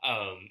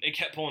 It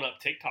kept pulling up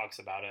TikToks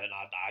about it, and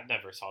I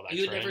never saw that trend.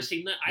 You had never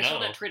seen that? I saw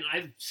that trend,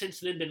 and I've since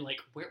then been like,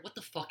 what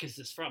the fuck is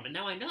this from? And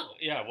now I know.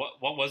 Yeah,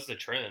 what was the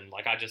trend?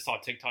 Like, I just saw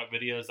TikTok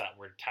videos that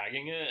were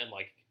tagging it, and,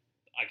 like,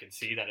 I could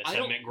see that it I said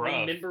don't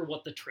Mcgruff. remember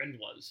what the trend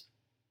was.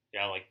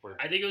 Yeah, like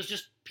I think it was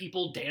just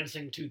people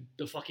dancing to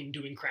the fucking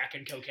doing crack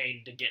and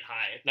cocaine to get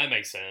high. that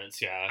makes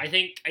sense. Yeah, I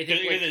think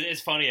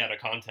it's funny out of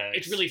context.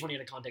 it's really funny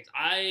in a context.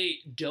 I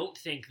don't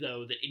think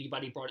though that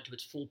anybody brought it to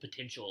its full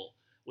potential,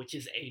 which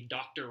is a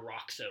Dr.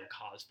 Roxo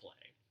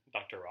cosplay.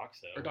 Dr.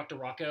 Roxo Or Dr.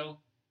 Rocco,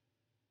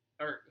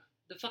 or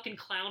the fucking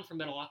clown from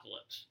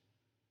Metalocalypse.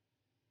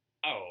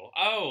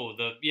 Oh,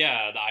 the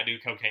I do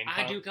cocaine.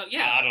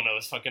 Yeah. I don't know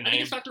his fucking name. I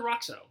think it's Dr.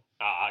 Roxo.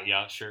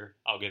 Yeah, sure.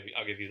 I'll give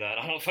you that.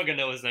 I don't fucking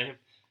know his name.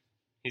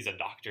 He's a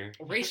doctor.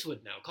 Race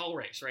would know. Call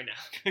Race right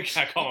now.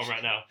 I call him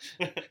right now.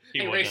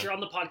 Hey, Race, you're on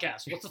the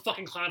podcast. What's the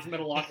fucking clown from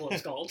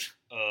Metalocalypse called?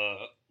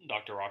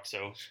 Dr.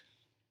 Roxo.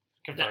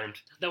 Confirmed.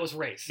 That was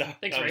Race. No,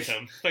 Thanks, that Race. Was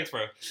him. Thanks,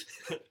 bro.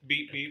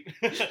 Beep beep.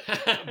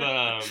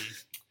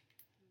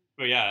 but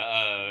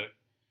yeah,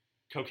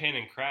 cocaine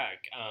and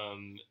crack.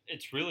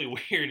 It's really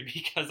weird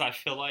because I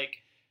feel like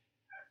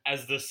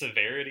as the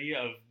severity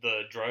of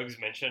the drugs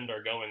mentioned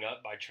are going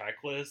up by track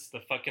lists,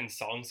 the fucking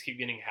songs keep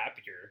getting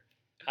happier.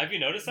 Have you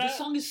noticed that? The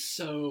song is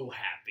so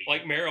happy.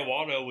 Like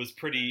Marijuana was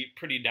pretty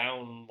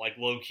down, like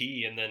low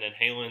key, and then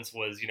Inhalants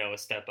was, a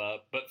step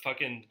up. But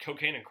fucking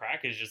Cocaine and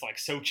Crack is just like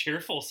so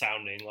cheerful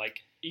sounding. Like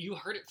you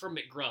heard it from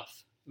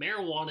Mcgruff.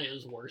 Marijuana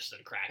is worse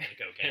than crack and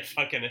cocaine. It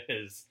fucking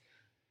is.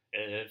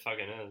 It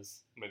fucking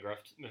is.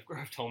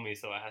 Mcgruff told me,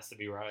 so it has to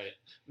be right.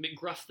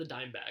 Mcgruff the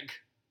dime bag.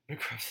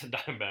 Mcgruff's the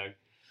dime bag.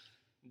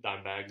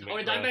 Dime bag. Oh,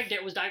 and do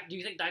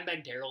you think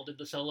Dimebag Darrell did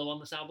the solo on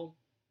this album?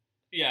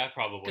 Yeah,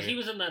 probably. Because he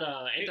was in that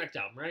Anthrax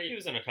album, right? He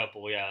was in a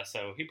couple, yeah.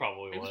 So he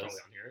probably was. He was probably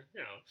on here.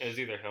 Yeah. It was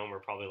either him or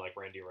probably like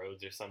Randy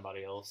Rhoads or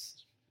somebody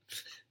else.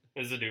 It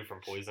was a dude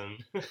from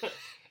Poison. But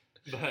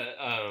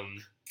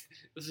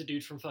this is a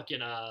dude from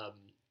fucking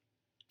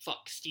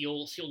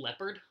Steel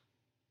Leopard.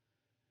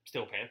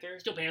 Steel Panther?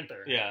 Steel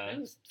Panther. Yeah. It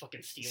was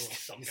fucking Steel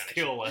some kind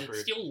Steel of Leopard.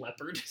 Steel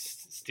Leopard.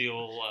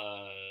 Steel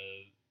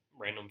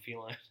random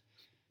feline.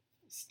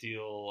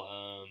 Steel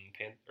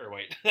Panther. Or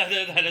wait,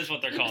 that is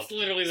what they're called. It's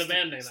literally the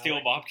band name.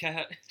 Steel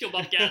Bobcat. Steel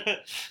Bobcat.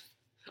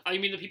 Oh, you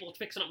mean the people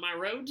fixing up my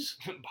roads?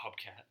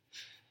 Bobcat.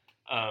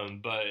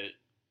 But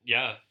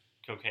yeah,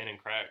 Cocaine and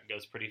Crack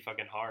goes pretty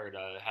fucking hard.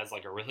 It has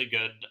like a really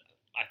good,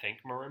 I think,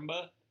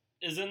 marimba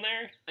is in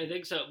there. I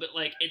think so, but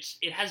like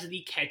it has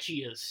the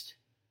catchiest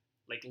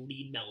like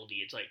lead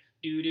melody. It's like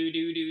do do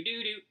do do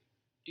do do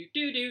do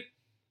do do.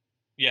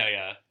 Yeah,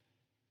 yeah.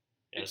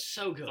 It's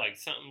so good.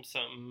 It's like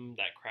something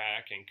that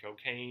crack and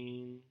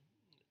cocaine.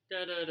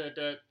 Da da da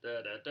da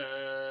da da da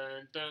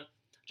da.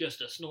 Just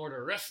a snort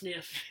or a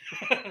sniff.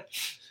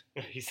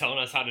 He's telling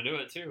us how to do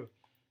it too.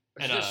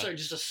 And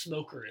just a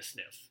smoke or a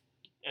sniff.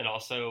 And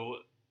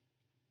also,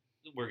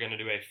 we're gonna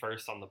do a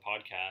first on the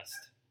podcast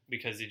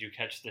because did you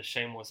catch the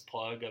shameless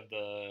plug of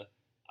the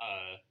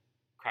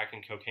crack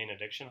and cocaine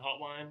addiction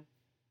hotline?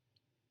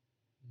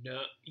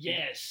 No.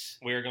 Yes.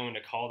 We are going to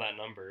call that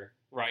number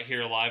right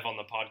here live on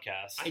the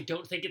podcast. I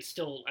don't think it's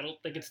still up.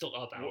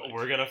 Alex.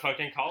 We're gonna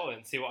fucking call it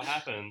and see what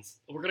happens.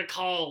 We're gonna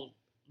call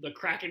the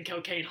crack and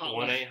cocaine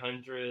hotline.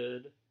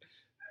 1-800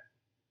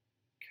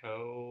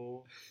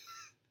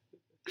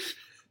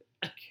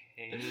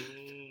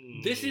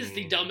 This is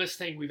the dumbest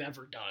thing we've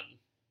ever done.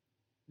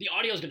 The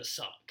audio's gonna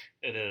suck.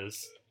 It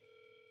is.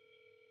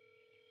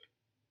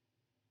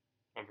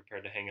 I'm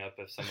prepared to hang up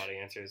if somebody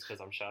answers because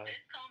I'm shy. This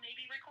call may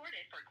be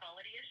recorded for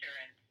quality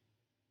assurance.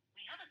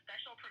 We have a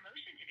special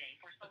promotion today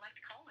for select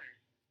callers.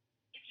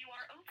 If you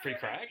are over Free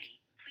crack? 50,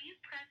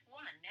 please press 1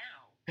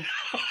 now. If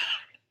you are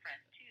not, press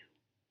 2.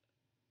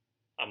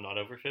 I'm not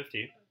over 50.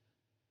 Thank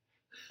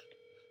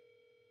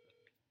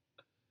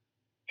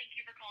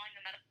you for calling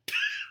the medical.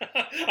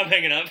 I'm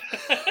hanging up.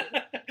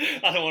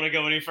 I don't want to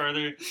go any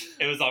further.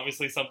 It was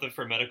obviously something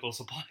for medical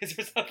supplies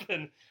or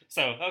something.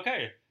 So,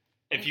 okay.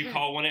 If you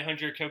call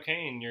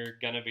 1-800-COCAINE, you're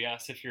going to be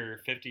asked if you're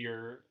 50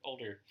 or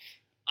older.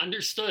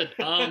 Understood.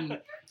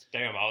 Damn,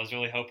 I was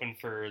really hoping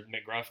for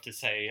Mcgruff to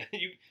say,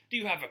 do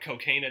you have a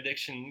cocaine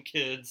addiction,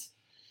 kids?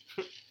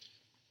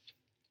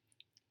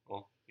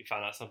 Well, you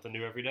find out something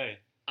new every day.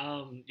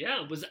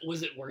 Yeah, was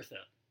it worth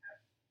it?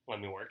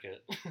 Let me work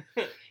it.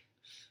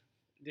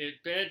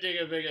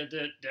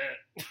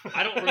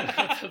 I don't remember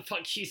what the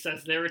fuck she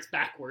says there. It's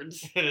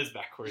backwards. It is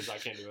backwards. I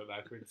can't do it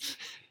backwards.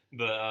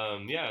 But,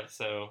 yeah,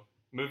 so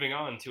moving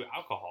on to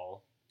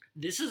alcohol.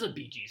 This is a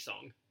Bee Gees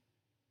song.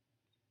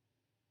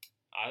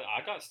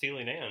 I got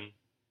Steely Dan.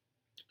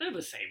 They're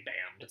the same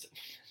band.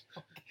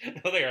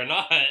 No, they are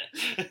not. I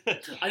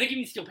think you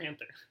mean Steel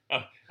Panther.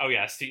 Oh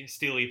yeah,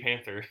 Steely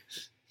Panther.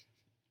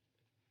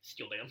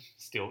 Steel Dan.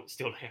 Steel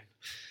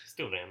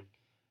Dan.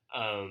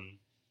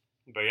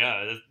 But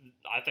yeah,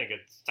 I think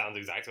it sounds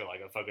exactly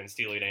like a fucking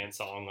Steely Dan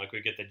song. Like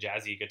we get the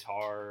jazzy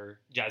guitar,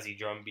 jazzy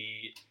drum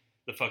beat,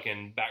 the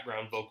fucking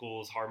background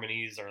vocals,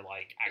 harmonies are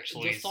like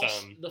actually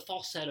the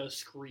falsetto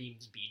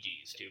screams Bee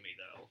Gees to me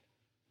though.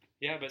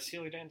 Yeah, but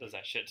Steely Dan does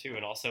that shit too,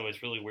 and also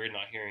it's really weird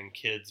not hearing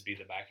kids be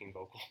the backing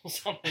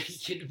vocals on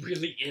this. It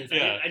really is.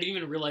 Yeah. I didn't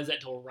even realize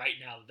that till right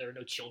now that there are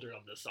no children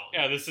on this song.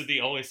 Yeah, this is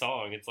the only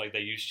song. It's like they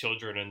use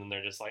children, and then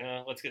they're just like,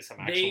 let's get some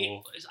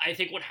actual. I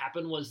think what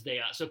happened was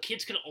so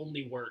kids can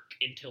only work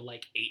until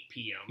like 8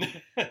 p.m.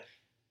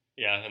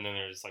 Yeah, and then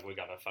they're just like, we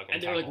gotta fucking.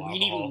 And they're like, tackle we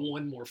need alcohol.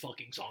 one more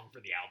fucking song for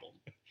the album.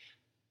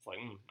 It's like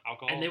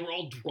alcohol. And they were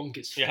all drunk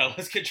as fuck. Yeah,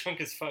 let's get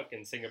drunk as fuck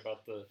and sing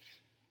about the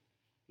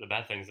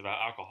bad things about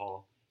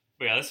alcohol.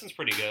 But yeah, this one's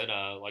pretty good.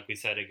 Like we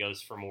said, it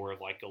goes for more of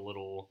like a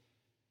little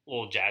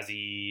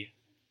jazzy,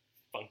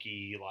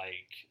 funky,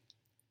 like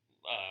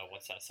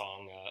what's that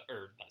song?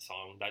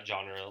 That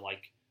genre,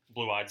 like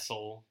blue-eyed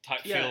soul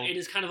type feel. Yeah, it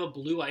is kind of a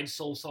blue-eyed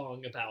soul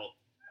song about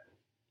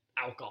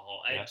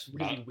alcohol. Yeah, it's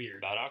really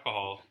weird. About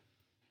alcohol.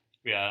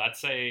 Yeah, I'd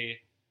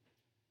say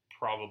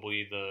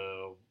probably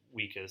the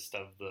weakest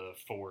of the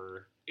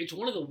four. It's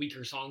one of the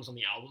weaker songs on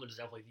the album. It is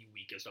definitely the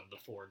weakest of the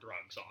 4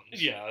 drug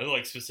songs. Yeah,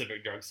 like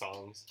specific drug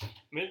songs. I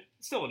mean,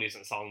 it's still a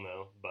decent song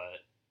though,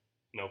 but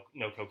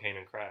no cocaine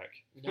and crack.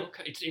 No,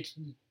 it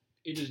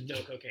is no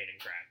cocaine and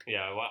crack.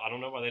 Yeah, well, I don't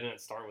know why they didn't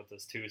start with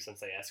this too, since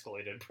they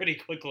escalated pretty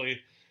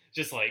quickly.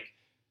 Just like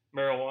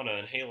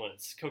marijuana,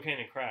 inhalants, cocaine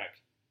and crack,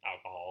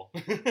 alcohol.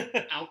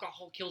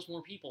 Alcohol kills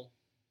more people.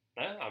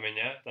 Yeah, I mean,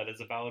 yeah, that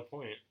is a valid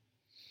point.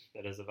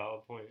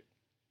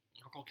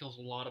 Alcohol kills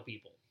a lot of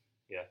people.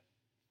 Yeah.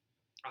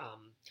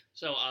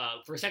 So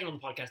for a second on the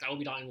podcast, I will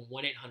be dialing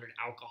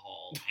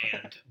 1-800-alcohol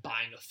and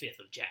buying a fifth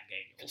of Jack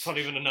Daniels. It's not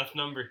even enough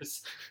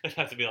numbers. It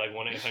has to be like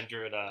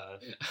 1-800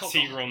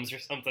 Seagrams or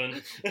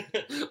something.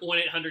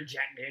 1-800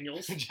 Jack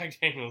Daniels. Jack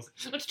Daniels.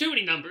 That's too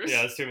many numbers.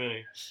 Yeah, that's too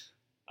many.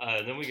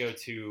 Then we go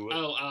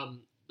to.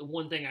 The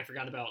one thing I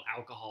forgot about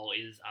alcohol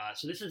is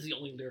so this is the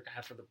only lyric I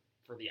have for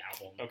the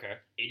album. Okay.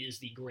 It is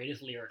the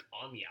greatest lyric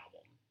on the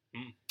album.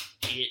 Mm.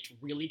 It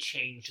really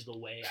changed the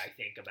way I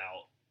think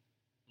about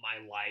my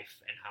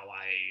life and how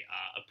I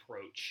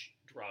approach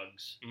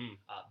drugs.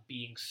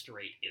 Being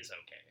straight is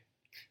okay.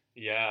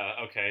 Yeah,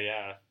 okay,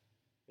 yeah.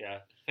 Yeah.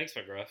 Thanks,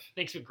 Mcgruff.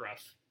 Thanks,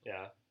 Mcgruff.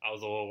 Yeah, I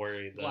was a little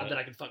worried. Glad that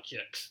I can fuck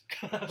chicks.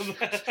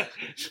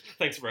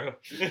 Thanks, bro.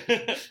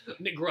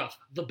 Mcgruff,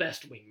 the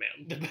best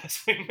wingman. The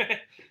best wingman.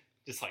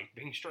 Just like,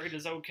 being straight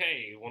is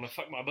okay. Want to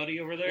fuck my buddy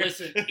over there?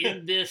 Listen,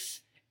 in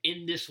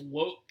this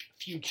woke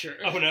future.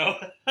 Oh, no.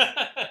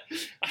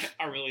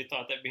 I really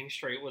thought that being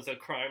straight was a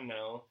crime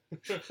now.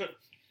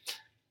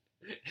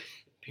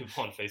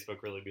 People on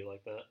Facebook really be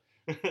like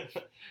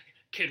that.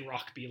 Kid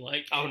Rock be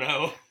like, oh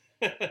no.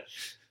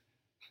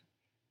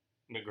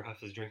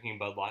 Mcgruff is drinking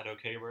Bud Light,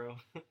 okay, bro?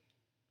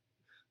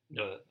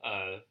 No.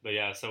 But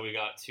yeah, so we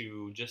got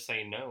to Just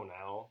Say No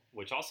now,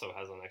 which also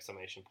has an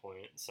exclamation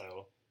point.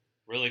 So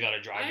really got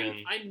to drive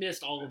in. I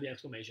missed all of the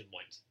exclamation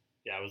points.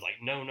 Yeah, I was like,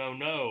 no, no,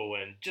 no,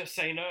 and just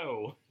say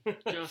no.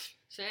 Just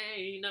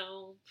say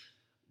no.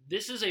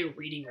 This is a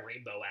Reading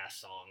Rainbow ass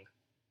song.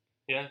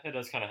 Yeah, it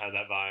does kind of have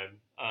that vibe.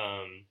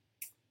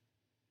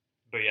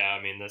 But yeah,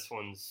 I mean, this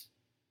one's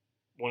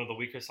one of the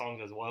weaker songs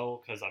as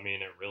well, because, I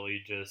mean, it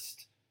really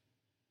just,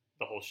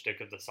 the whole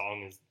shtick of the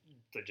song is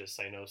the Just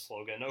Say No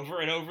slogan over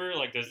and over.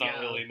 Like, there's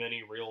not really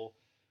many real...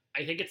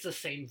 I think it's the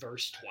same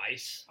verse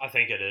twice. I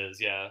think it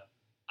is, yeah.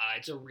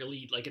 It's a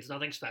really, like, it's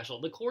nothing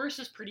special. The chorus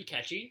is pretty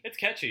catchy. It's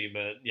catchy,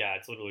 but yeah,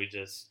 it's literally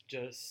just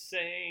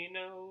say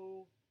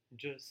no,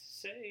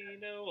 just say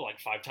no, like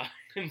 5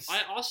 times.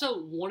 I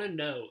also want to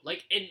know,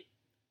 like, and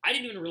I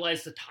didn't even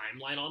realize the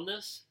timeline on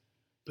this,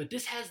 but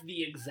this has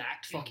the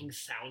exact fucking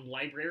sound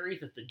library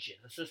that the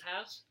Genesis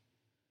has.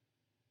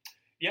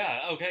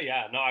 Yeah, okay,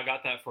 yeah. No, I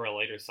got that for a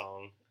later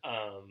song.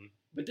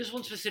 But this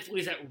one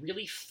specifically is that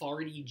really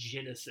farty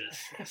Genesis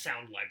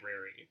sound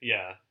library.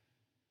 Yeah.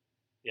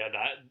 Yeah,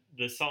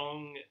 the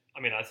song, I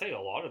mean, I'd say a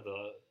lot of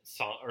the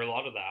song, or a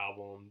lot of the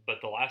album, but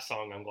the last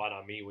song, I'm Glad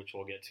I'm Me, which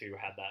we'll get to,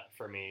 had that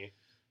for me.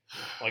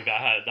 Like,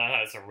 that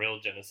had some real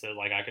Genesis.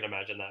 Like, I could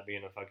imagine that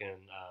being a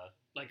fucking...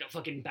 like a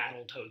fucking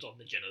Battletoads on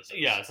the Genesis.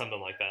 Yeah,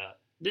 something like that.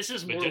 This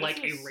is more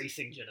like a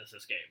racing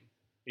Genesis game.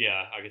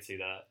 Yeah, I could see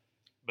that.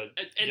 But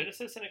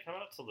Genesis didn't come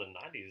out till the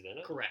 90s, didn't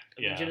it? Correct.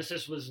 I mean, yeah.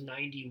 Genesis was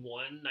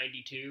 91,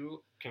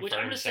 92. Confirmed which I'm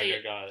going to say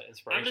it. Got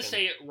inspiration. I'm going to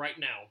say it right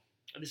now.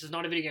 This is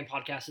not a video game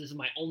podcast. This is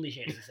my only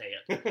chance to say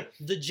it.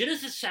 The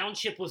Genesis sound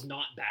chip was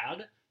not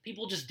bad.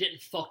 People just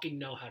didn't fucking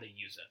know how to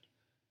use it.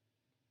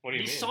 What do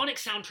you mean? The Sonic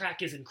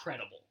soundtrack is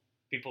incredible.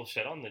 People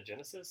shit on the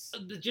Genesis?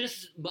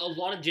 A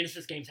lot of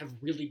Genesis games have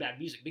really bad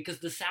music because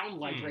the sound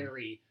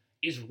library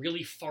is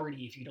really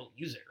farty if you don't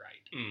use it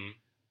right.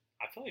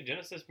 I feel like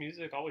Genesis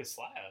music always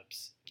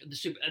slaps.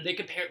 They're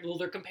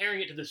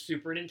comparing it to the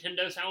Super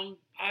Nintendo sound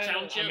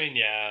chip. I mean,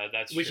 yeah,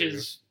 that's which true.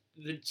 is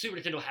the Super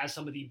Nintendo has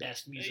some of the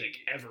best music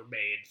ever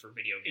made for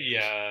video games.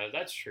 Yeah,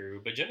 that's true.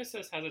 But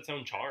Genesis has its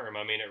own charm.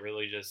 I mean, it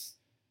really just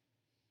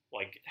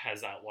like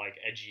has that like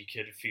edgy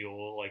kid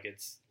feel. Like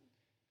it's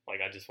like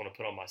I just want to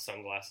put on my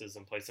sunglasses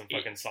and play some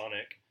fucking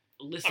Sonic.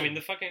 Listen, I mean,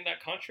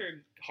 that Contra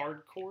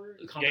hardcore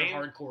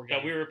game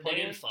that we were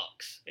playing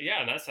fucks.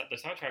 Yeah, and that's the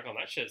soundtrack on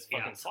that shit's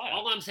fucking slap.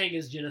 All I'm saying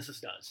is Genesis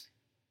does.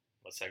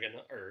 What Sega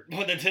don't, or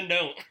what Nintendo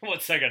don't. What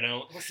Sega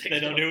don't. What Sega They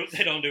don't don't. do.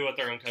 They don't do what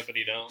their own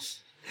company don't.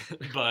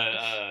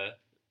 But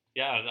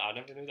yeah, I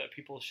never knew that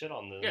people shit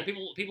on the. Yeah,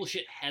 people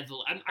shit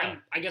heavily.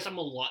 I guess I'm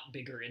a lot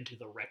bigger into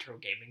the retro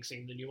gaming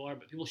scene than you are,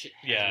 but people shit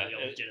heavily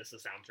on the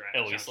Genesis soundtrack.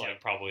 At least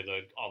like probably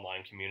the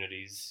online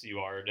communities you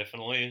are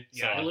definitely.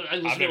 Yeah, so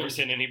I've never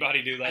seen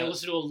anybody do that. I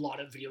listen to a lot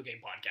of video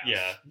game podcasts.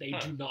 Yeah, they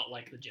do not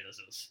like the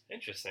Genesis.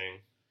 Interesting.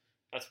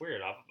 That's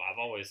weird. I've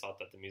always thought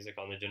that the music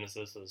on the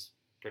Genesis was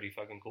pretty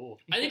fucking cool.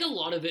 I think a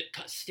lot of it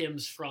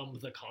stems from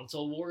the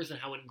console wars and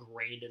how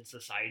ingrained in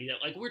society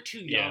that like we're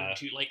too young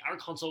to like our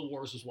console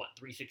wars was what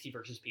 360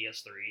 versus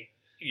PS3.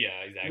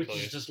 Yeah, exactly. Which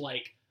is just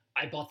like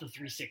I bought the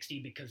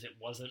 360 because it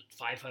wasn't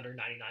 $599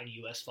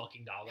 US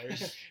fucking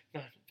dollars.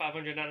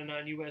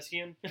 599 US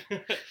yen.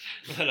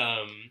 But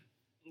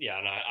yeah,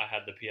 and I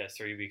had the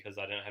PS3 because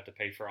I didn't have to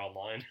pay for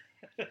online.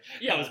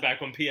 Yeah, that was back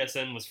when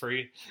PSN was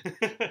free.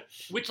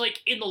 Which,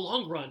 like, in the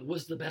long run,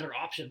 was the better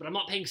option. But I'm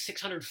not paying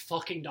 $600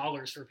 fucking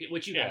for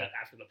which you got it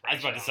after the price. I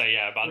was about to say,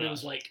 yeah, about that. It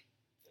was like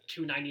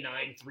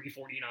 $299,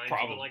 $349,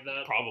 something like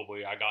that.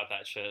 Probably, I got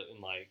that shit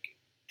in like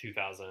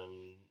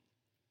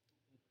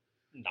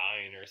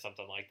 2009 or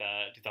something like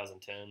that,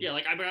 2010. Yeah,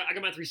 like I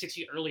got my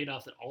 360 early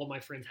enough that all of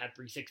my friends had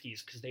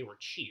 360s because they were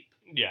cheap.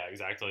 Yeah,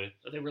 exactly.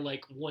 They were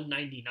like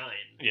 $199.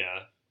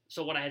 Yeah.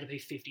 So what I had to pay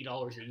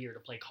 $50 a year to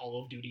play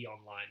Call of Duty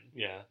online.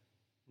 Yeah.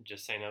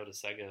 Just say no to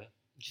Sega.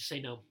 Just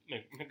say no.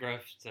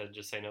 Mcgruff said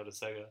just say no to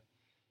Sega.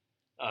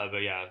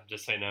 But yeah,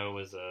 Just Say No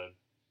was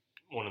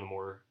one of the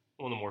more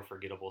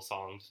forgettable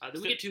songs.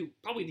 Then we get to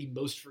probably the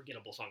most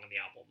forgettable song on the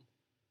album.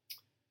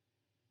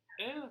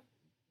 Yeah,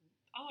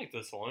 I like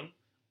this one.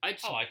 I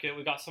like it.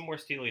 We got some more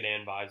Steely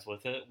Dan vibes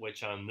with it,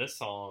 which this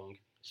song...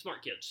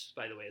 Smart Kids,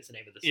 by the way, is the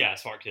name of the song. Yeah,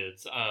 Smart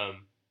Kids.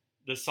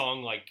 This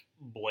song, like,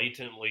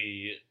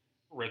 blatantly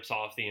rips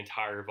off the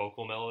entire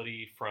vocal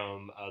melody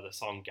from the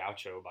song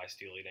Gaucho by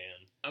Steely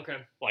Dan. Okay.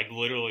 Like,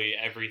 literally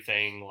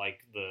everything, like,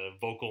 the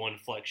vocal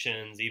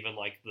inflections, even,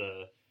 like,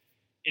 the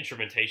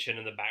instrumentation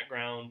in the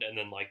background, and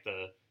then, like,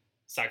 the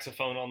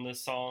saxophone on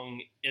this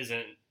song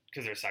isn't...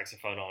 Because there's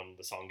saxophone on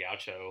the song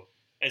Gaucho.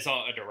 It's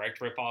not a direct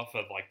ripoff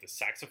of, like, the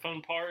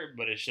saxophone part,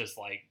 but it's just,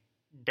 like,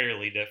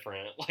 barely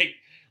different.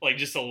 Like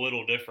just a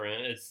little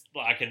different. It's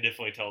I can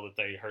definitely tell that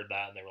they heard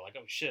that and they were like,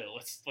 oh shit,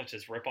 let's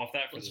just rip off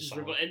that for this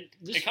song. And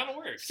this, it kind of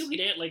works. Steely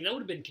Dan, like that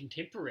would have been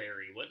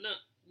contemporary, wouldn't it?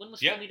 When was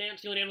Steely Dan?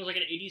 Steely Dan was like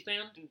an 80s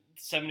band?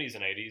 70s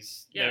and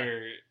 80s. Yeah.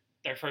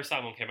 Their first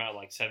album came out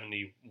like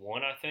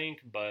 71, I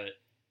think, but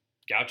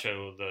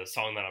Gaucho, the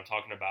song that I'm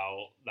talking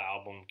about, the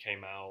album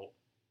came out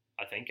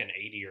I think in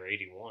 80 or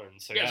 81.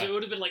 So so it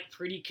would have been like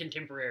pretty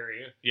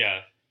contemporary.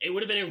 Yeah. It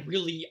would have been a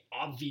really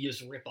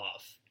obvious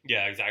ripoff.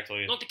 Yeah,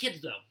 exactly. Not the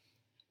kids, though.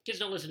 Kids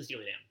don't listen to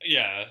Steely Dan.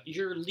 Yeah.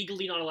 You're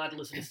legally not allowed to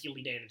listen to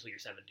Steely Dan until you're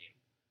 17.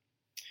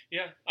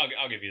 Yeah,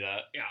 I'll give you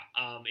that. Yeah,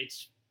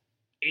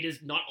 it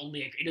is not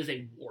only it is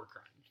a war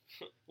crime.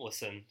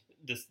 Listen,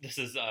 this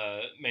is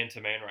man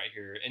to man right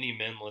here. Any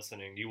men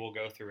listening, you will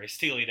go through a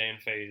Steely Dan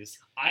phase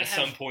at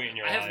some point in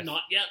your life. I have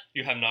not yet.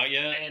 You have not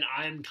yet? And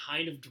I'm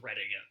kind of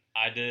dreading it.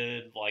 I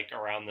did, like,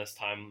 around this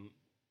time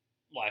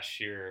last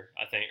year,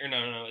 I think. Or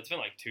no, it's been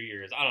like 2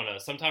 years. I don't know.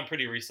 Sometime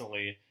pretty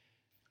recently,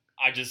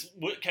 I just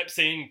kept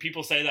seeing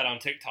people say that on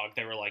TikTok.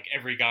 They were like,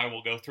 every guy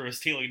will go through a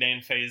Steely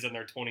Dan phase in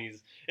their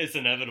 20s. It's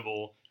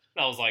inevitable.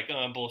 And I was like,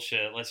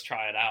 bullshit, let's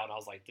try it out. And I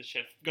was like, this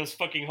shit goes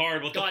fucking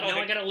hard. What the fuck? God, now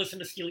I gotta listen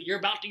to Steely.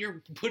 You're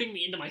putting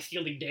me into my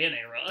Steely Dan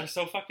era. They're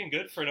so fucking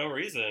good for no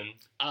reason.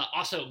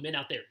 Also, men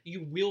out there,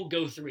 you will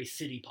go through a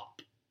city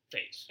pop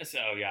phase.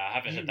 Oh yeah, I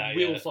haven't hit that yet.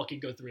 You will will fucking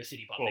go through a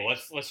city pop phase. Well,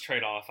 let's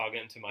trade off. I'll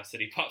get into my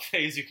city pop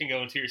phase. You can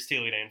go into your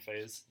Steely Dan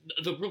phase.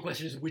 The real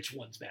question is, which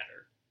one's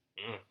better?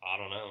 I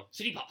don't know.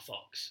 City pop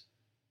fucks.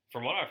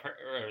 From what I've heard,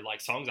 or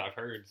like songs I've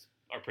heard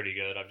are pretty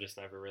good. I've just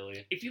never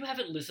really... If you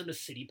haven't listened to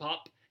city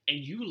pop and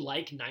you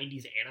like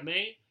 90s anime,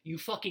 you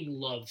fucking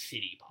love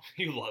city pop.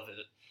 You love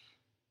it.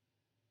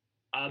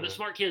 But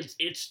Smart Kids,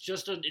 it's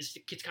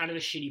kind of a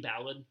shitty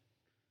ballad.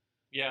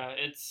 Yeah,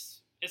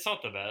 it's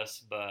not the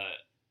best, but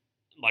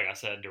like I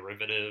said,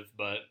 derivative,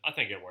 but I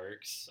think it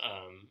works.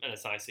 And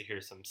it's nice to hear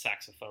some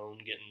saxophone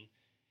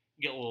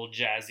get a little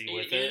jazzy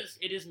with it.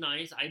 It is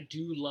nice. I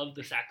do love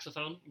the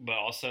saxophone. But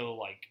also,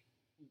 like,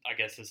 I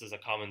guess this is a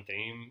common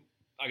theme.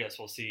 I guess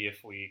we'll see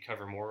if we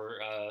cover more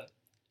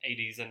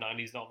 80s and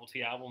 90s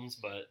novelty albums,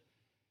 but,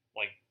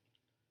 like,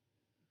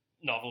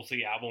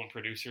 novelty album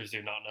producers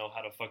do not know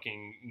how to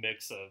fucking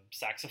mix a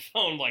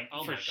saxophone, like,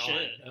 for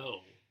shit.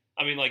 No.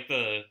 I mean, like,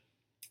 the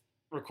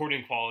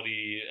recording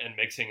quality and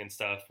mixing and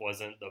stuff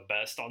wasn't the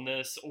best on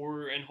this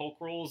or in Hulk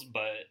Rules,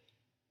 but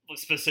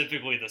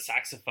specifically the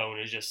saxophone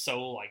is just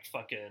so, like,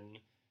 fucking,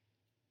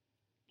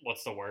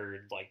 what's the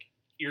word, like,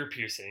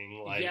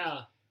 ear-piercing, like...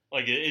 Yeah.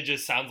 Like, it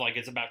just sounds like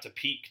it's about to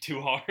peak too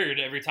hard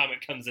every time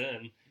it comes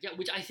in. Yeah,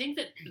 which I think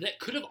that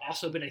could have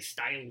also been a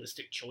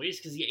stylistic choice,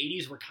 because the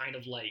 80s were kind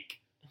of like...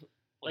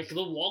 Like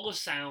the wall of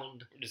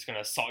sound. We're just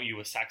gonna assault you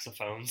with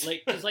saxophones.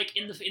 Cause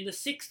in the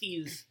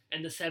 60s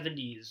and the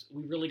 70s,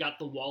 we really got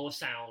the wall of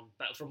sound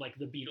from like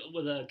the Beatles,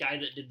 with a guy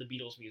that did the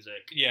Beatles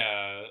music.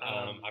 Yeah.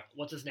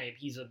 What's his name?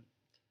 He's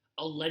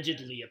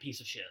allegedly a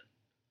piece of shit.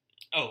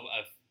 Oh,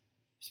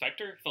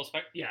 Spector? Phil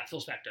Spector? Yeah, Phil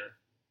Spector.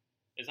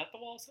 Is that the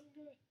wall of sound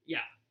guy? Yeah.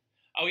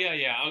 Oh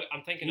yeah.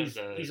 I'm thinking of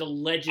the. He's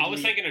allegedly. I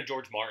was thinking of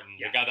George Martin,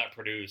 Yeah. the guy that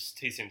produced.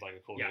 He seems like a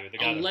cool dude. The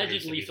guy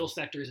allegedly, that Phil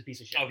Spector is a piece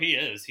of shit. Oh, he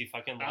is. He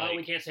fucking like. Oh,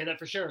 we can't say that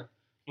for sure.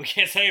 We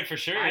can't say it for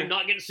sure. I'm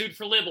not getting sued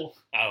for libel.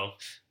 Oh.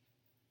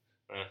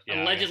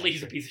 Yeah, allegedly,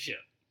 he's a piece of shit.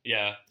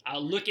 Yeah.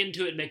 Look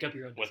into it and make up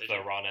your own With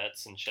decision. the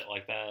Ronettes and shit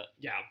like that.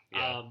 Yeah.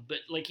 Yeah. But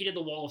like he did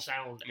the wall of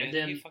sound, Man, and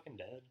then he fucking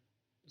dead.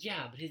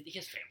 yeah, but he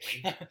has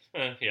family,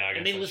 yeah, I guess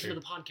and they that's listen true.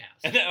 to the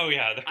podcast. Oh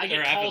yeah, I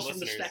they're get avid calls from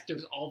the listeners.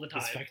 Spectors all the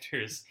time. The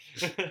Spectors.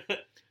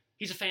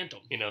 He's a Phantom.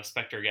 You know,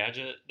 Spectre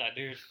Gadget, that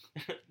dude.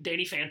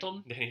 Danny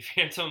Phantom. Danny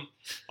Phantom,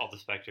 all the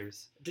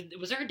Spectors.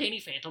 Was there a Danny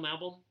Phantom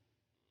album?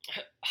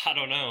 I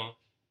don't know.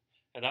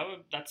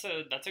 That's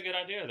a good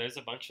idea. There's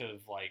a bunch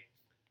of like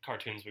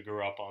cartoons we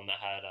grew up on that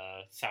had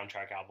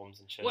soundtrack albums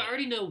and shit. Well, I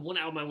already know one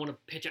album I want to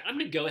pitch. I'm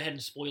going to go ahead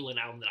and spoil an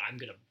album that I'm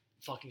going to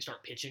fucking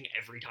start pitching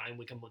every time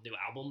we come with new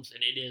albums,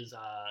 and it is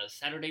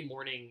Saturday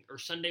morning or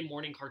Sunday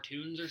morning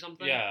cartoons or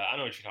something. Yeah, I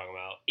know what you're talking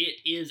about. It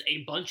is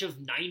a bunch of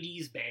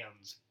 90s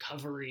bands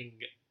covering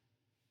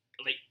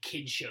like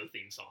kid show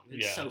theme songs.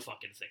 It's so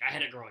fucking sick. I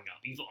had it growing up.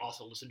 You've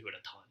also listened to it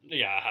a ton.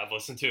 Yeah, I have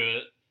listened to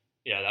it.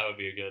 Yeah, that would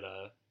be a good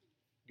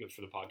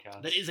for the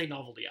podcast. That is a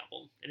novelty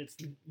album, and it's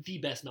the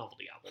best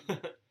novelty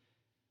album.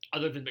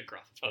 Other than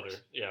Mcgruff, of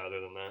course.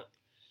 Other than that.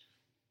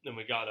 Then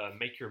we got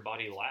Make Your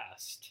Body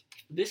Last.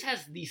 This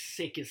has the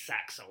sickest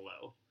sax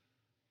solo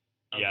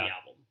of the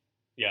album.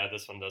 Yeah,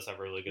 this one does have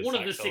a really good One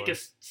sax of the solo.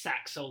 sickest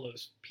sax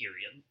solos,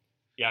 period.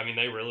 Yeah, I mean,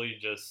 they really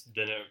just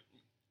didn't...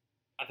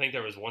 I think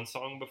there was one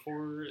song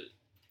before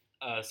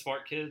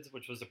Smart Kids,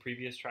 which was the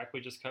previous track we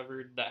just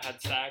covered, that had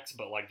sax,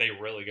 but like they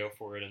really go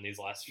for it in these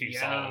last few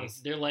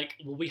songs. They're like,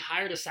 well, we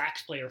hired a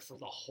sax player for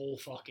the whole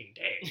fucking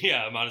day.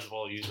 Yeah, might as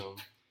well use them.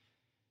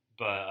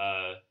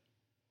 But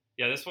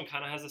yeah, this one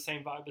kind of has the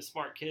same vibe as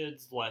Smart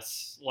Kids,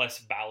 less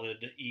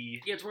ballad-y.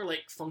 Yeah, it's more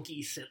like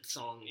funky synth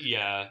song.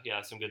 Yeah,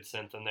 some good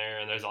synth in there,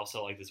 and there's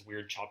also like this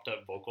weird chopped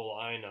up vocal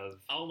line of.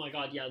 Oh my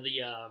god, yeah,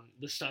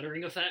 the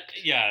stuttering effect.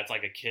 Yeah, it's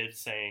like a kid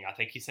saying. I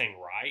think he's saying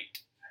right,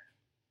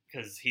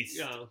 because he's.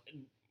 Yeah.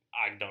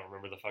 I don't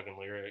remember the fucking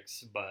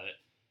lyrics, but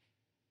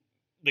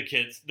the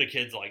kids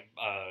like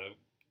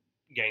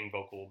gang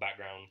vocal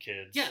background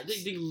kids. Yeah,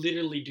 they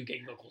literally do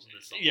gang vocals in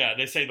this song. Yeah,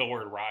 they say the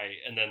word right,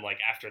 and then like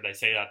after they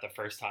say that the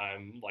first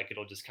time, like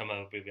it'll just come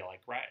up and be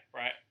like right.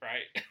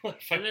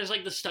 And there's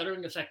like the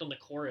stuttering effect on the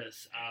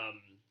chorus.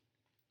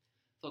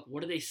 Fuck,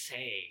 what do they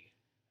say?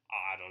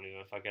 I don't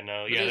even fucking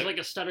know. But there's like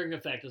a stuttering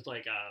effect. It's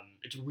like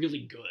it's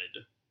really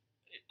good.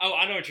 Oh,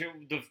 I know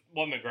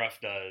what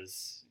Mcgruff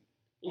does.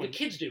 Well, the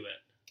kids do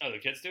it. Oh, the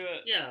kids do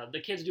it? Yeah,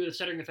 the kids do the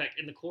stuttering effect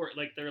in the chorus.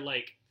 Like they're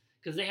like.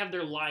 Because they have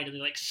their line and they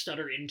like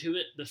stutter into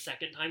it the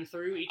second time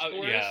through each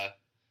chorus. Yeah.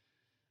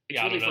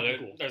 It's really I don't know.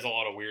 Cool. There's a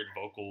lot of weird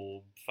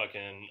vocal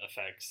fucking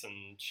effects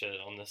and shit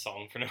on this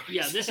song for no reason.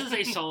 Yeah, this is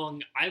a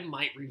song I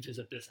might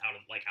revisit this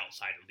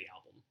outside of the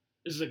album.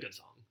 This is a good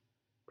song.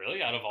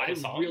 Really, out of all the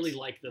songs, I really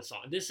like this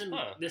song. This and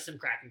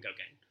Crack and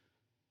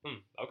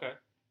Cocaine. Okay.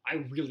 I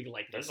really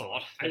like this.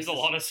 There's a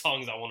lot of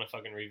songs I want to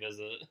fucking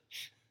revisit.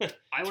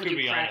 I want to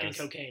do Crack and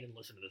Cocaine and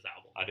listen to this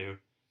album. I do.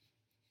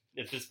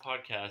 If this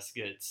podcast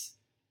gets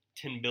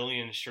 10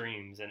 billion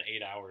streams in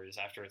 8 hours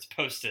after it's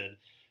posted,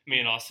 me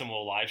and Austin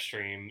will live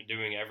stream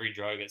doing every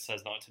drug it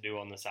says not to do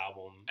on this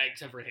album.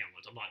 Except for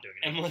inhalants. I'm not doing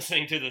it. And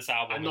listening to this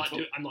album. I'm not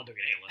doing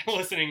inhalants.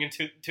 Listening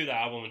to the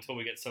album until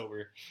we get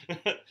sober.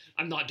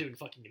 I'm not doing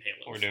fucking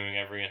inhalants. We're doing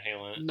every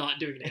inhalant. I'm not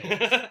doing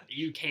inhalants.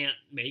 You can't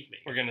make me.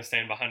 We're going to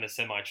stand behind a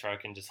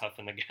semi-truck and just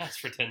huffing the gas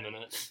for 10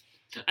 minutes.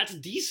 That's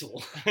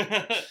diesel.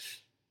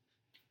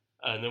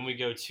 And then we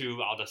go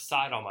to I'll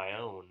Decide on My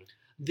Own.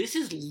 This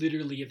is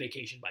literally a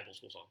Vacation Bible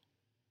School song.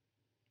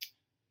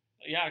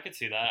 Yeah, I could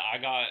see that. I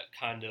got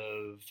kind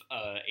of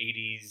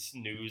 80s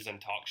news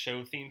and talk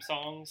show theme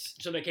songs.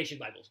 So Vacation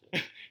Bible School.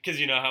 Because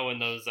you know how in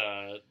those,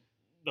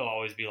 they'll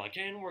always be like,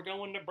 and we're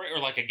going to break, or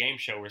like a game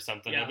show or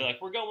something. Yeah. They'll be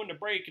like, we're going to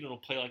break, and it'll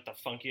play like the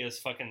funkiest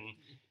fucking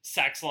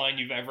sax line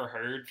you've ever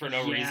heard for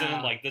no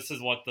reason. Like, this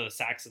is what the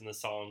sax in the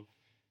song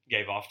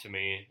gave off to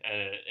me,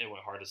 and it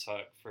went hard as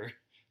fuck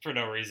for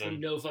no reason. For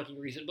no fucking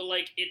reason. But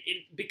like,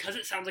 it because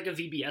it sounds like a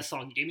VBS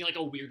song, it gave me like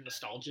a weird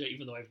nostalgia,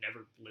 even though I've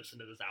never listened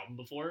to this album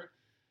before.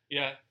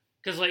 Yeah.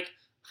 Because, like,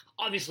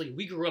 obviously,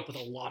 we grew up with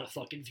a lot of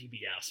fucking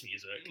VBS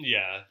music.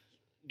 Yeah.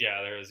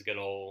 Yeah, there was good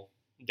old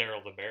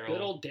Daryl the Barrel.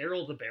 Good old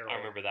Daryl the Barrel. I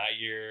remember that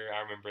year.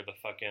 I remember the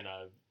fucking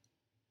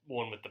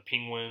one with the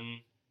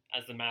penguin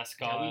as the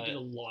mascot. Yeah, we did a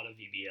lot of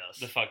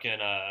VBS. The fucking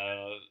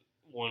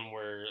one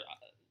where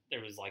there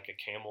was, like,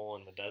 a camel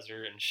in the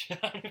desert and shit.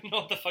 I don't even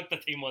know what the fuck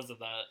the theme was of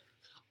that.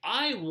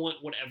 I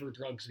want whatever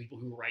drugs people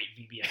who write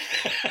VBS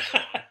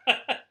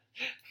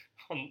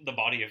on the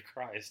body of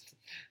Christ.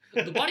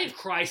 The body of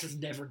Christ has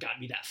never got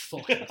me that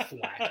fucking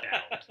flagged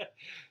out.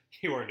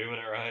 You weren't doing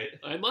it right.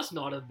 I must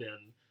not have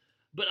been.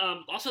 But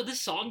also, this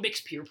song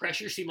makes peer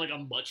pressure seem like a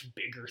much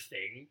bigger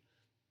thing.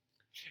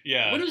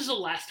 Yeah. When was the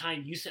last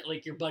time you said,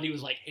 like, your buddy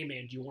was like, hey,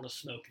 man, do you want to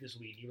smoke this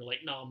weed? You were like,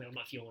 no, man, I'm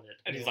not feeling it.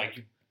 And he's you're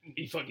like,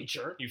 you fucking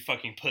sure? you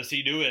fucking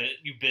pussy, do it,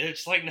 you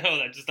bitch. Like, no,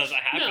 that just doesn't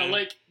happen. No,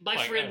 like, my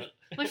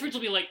Like, friends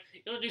will be like,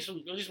 you want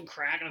to do some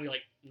crack? And I'll be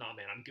like, nah,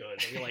 man, I'm good.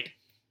 And I'll be like,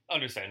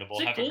 understandable.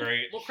 it's like, Have a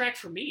great... Well, crack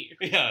for me.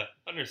 Yeah,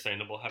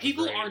 understandable. Have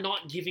People a great... are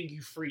not giving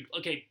you free...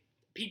 Okay,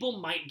 people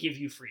might give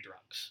you free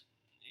drugs.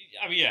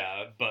 I mean,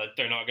 yeah, but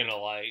they're not gonna,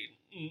 like...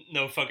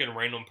 No fucking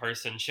random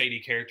person, shady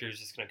character is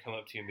just gonna come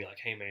up to you and be like,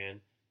 hey,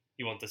 man,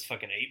 you want this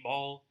fucking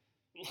 8-ball?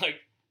 Like,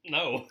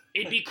 no.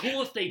 It'd be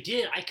cool if they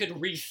did. I could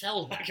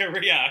resell that.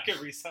 I could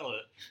resell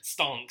it.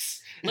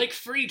 Stonks. Like,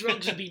 free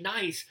drugs would be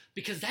nice,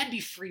 because that'd be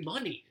free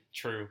money.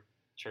 True.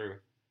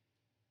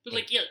 But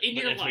like, yeah, in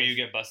your until life... you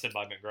get busted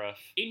by Mcgruff.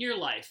 In your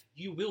life,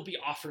 you will be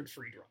offered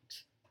free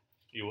drugs.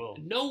 You will.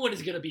 No one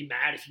is gonna be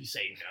mad if you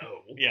say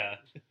no. Yeah.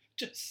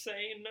 Just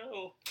say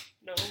no.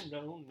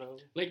 No.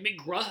 Like,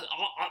 Mcgruff...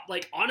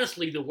 like,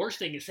 honestly, the worst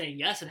thing is saying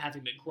yes and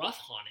having Mcgruff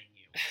haunting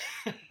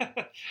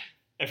you.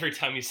 Every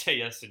time you say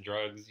yes to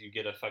drugs, you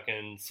get a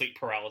fucking sleep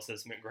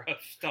paralysis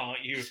Mcgruff to haunt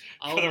you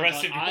Oh for the my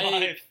rest God, of your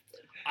life.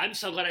 I'm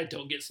so glad I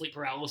don't get sleep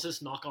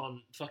paralysis. Knock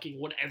on fucking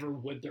whatever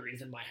wood there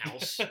is in my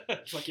house.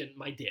 Fucking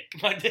my dick.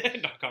 My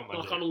dick. Knock on my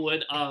Knock dick. on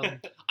wood.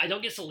 I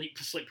don't get sleep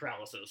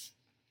paralysis.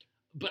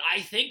 But I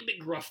think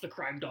Mcgruff the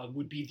crime dog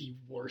would be the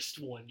worst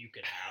one you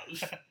could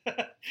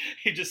have.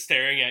 He's just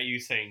staring at you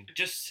saying,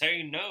 just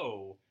say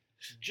no.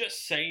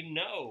 Just say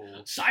no.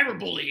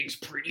 Cyberbullying's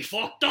pretty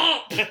fucked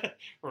up!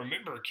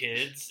 Remember,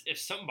 kids, if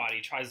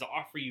somebody tries to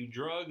offer you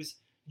drugs,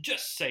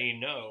 just say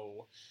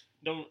no.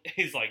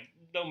 He's like,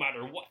 no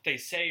matter what they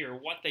say or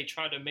what they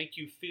try to make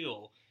you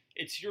feel,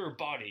 it's your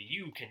body.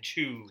 You can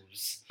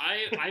choose.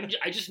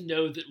 I just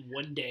know that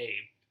one day,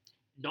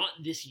 not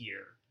this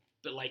year,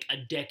 but like a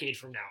decade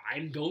from now,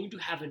 I'm going to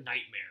have a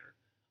nightmare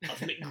of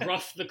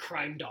Mcgruff the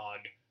crime dog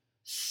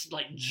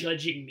like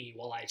judging me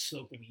while I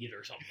smoke weed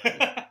or something.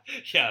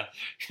 Yeah,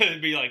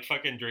 it'd be like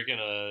fucking drinking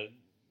a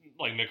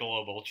like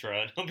Michelob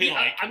Ultra. And he'll be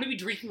like, I'm gonna be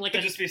drinking like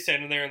he'll just be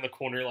standing there in the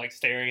corner like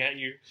staring at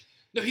you.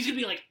 No, he's gonna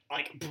be like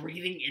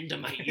breathing into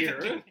my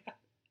ear.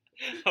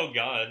 Oh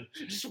God!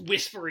 Just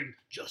whispering,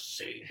 "Just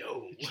say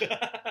no."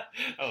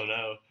 Oh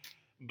no!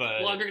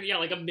 But well, I'm drinking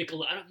like a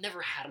Michelob. I've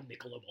never had a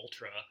Michelob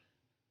Ultra.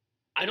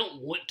 I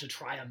don't want to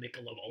try a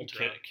Michelob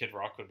Ultra. Kid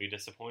Rock would be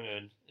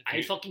disappointed.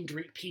 I fucking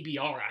drink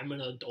PBR. I'm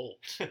an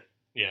adult.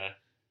 Yeah.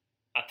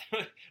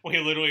 We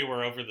literally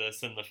were over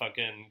this in the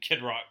fucking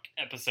Kid Rock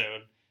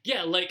episode.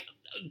 Yeah, like,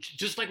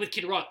 just like with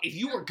Kid Rock, if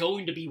you are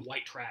going to be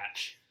white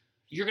trash,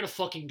 you're gonna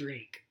fucking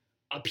drink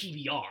a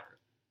PBR.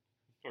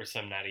 Or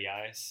some Natty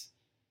Ice.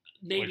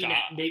 Maybe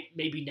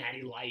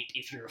Natty Light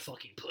if you're a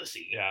fucking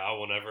pussy. Yeah, I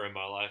will never in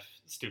my life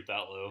stoop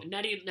that low.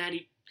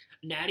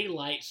 Natty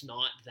Light's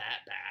not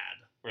that bad.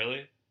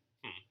 Really?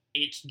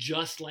 It's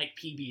just like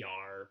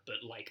PBR, but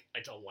like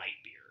it's a light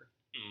beer.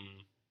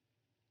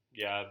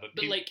 Yeah, but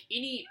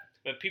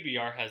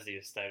PBR has the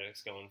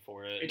aesthetics going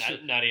for it.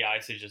 Natty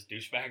Ice is just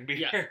douchebag beer.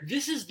 Yeah,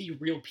 this is the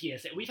real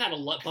PSA. We've had a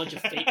bunch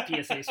of fake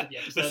PSAs for the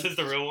episode. This is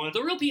the real one?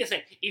 The real PSA.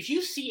 If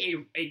you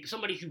see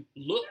somebody who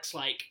looks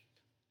like,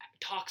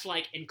 talks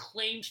like, and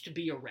claims to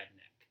be a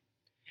redneck,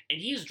 and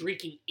he is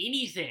drinking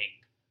anything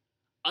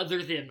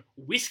other than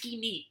whiskey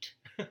neat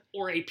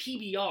or a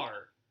PBR,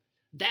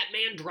 that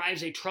man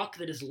drives a truck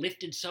that is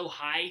lifted so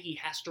high he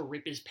has to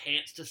rip his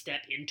pants to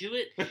step into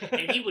it,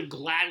 and he would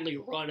gladly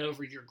run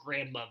over your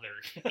grandmother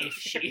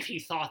if he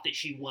thought that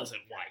she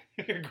wasn't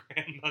white. Your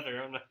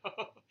grandmother, oh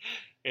no.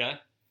 Yeah,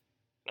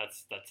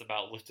 that's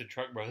about lifted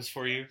truck bros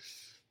for you.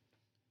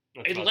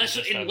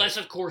 Unless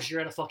of course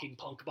you're at a fucking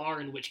punk bar,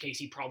 in which case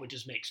he probably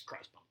just makes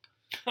crust punk.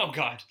 Oh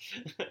God.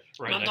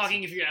 I'm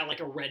talking if you're at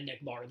like a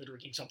redneck bar that's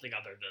drinking something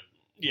other than...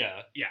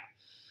 Yeah. Yeah.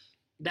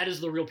 That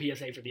is the real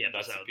PSA for the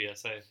episode.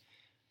 That's the PSA.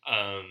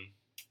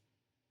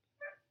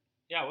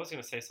 Yeah, I was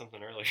going to say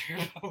something earlier.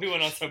 We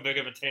went on so big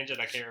of a tangent,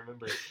 I can't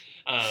remember.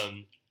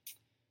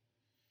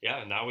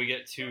 Yeah, now we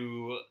get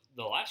to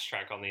the last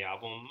track on the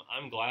album,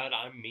 I'm Glad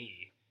I'm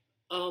Me.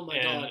 Oh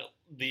my God.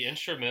 The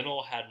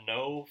instrumental had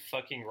no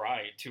fucking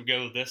right to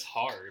go this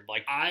hard.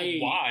 Like,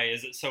 why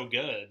is it so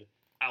good?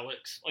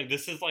 Alex. Like,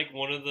 this is like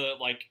one of the,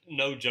 like,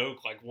 no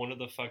joke, like one of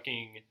the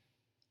fucking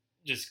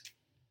just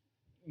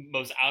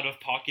most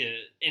out-of-pocket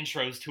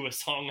intros to a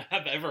song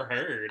I've ever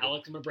heard.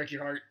 Alex, I'm gonna break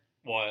your heart.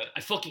 What? I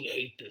fucking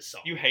hate this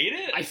song. You hate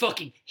it? I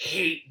fucking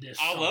hate this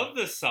song. I love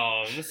this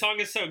song. This song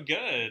is so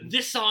good.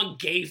 This song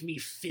gave me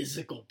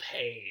physical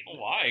pain.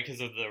 Why? Because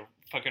of the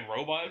fucking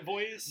robot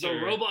voice? The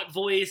robot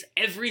voice,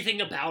 everything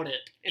about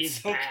it is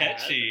so bad.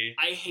 catchy.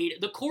 I hate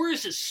it. The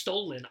chorus is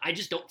stolen. I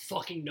just don't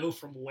fucking know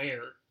from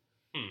where.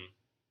 I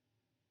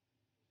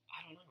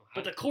don't know.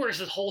 But the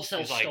chorus is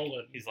wholesale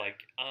stolen. He's like,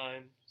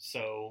 I'm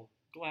so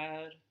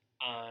glad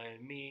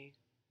I'm me.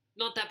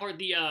 Not that part.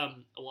 The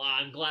well,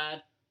 I'm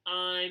glad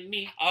I'm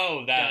me.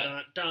 Oh, that.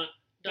 Dun, dun,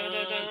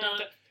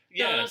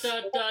 Yes.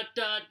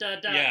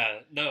 Yeah.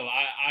 No,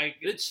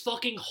 It's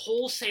fucking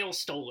wholesale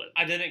stolen.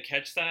 I didn't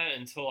catch that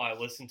until I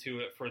listened to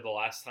it for the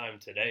last time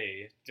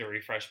today to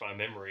refresh my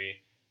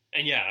memory.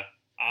 And yeah,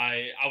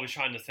 I was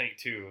trying to think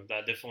too.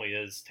 That definitely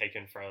is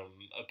taken from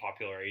a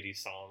popular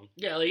 80s song.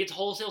 Yeah, like it's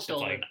wholesale It's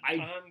stolen. like,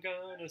 I'm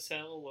gonna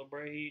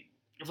celebrate.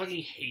 I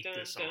fucking hate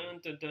this song.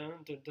 Dun, dun,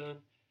 dun, dun.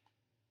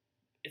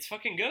 It's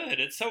fucking good.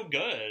 It's so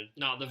good.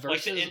 No, the Like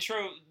verses. the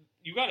intro,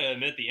 you gotta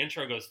admit the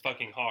intro goes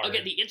fucking hard.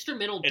 Okay, the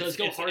instrumental does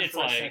go hard for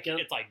like, a second.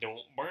 It's like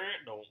don't burn,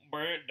 don't.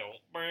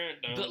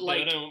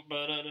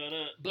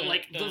 But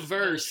like the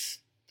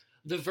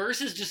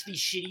verse is just the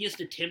shittiest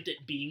attempt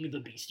at being the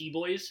Beastie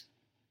Boys.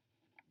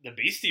 The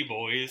Beastie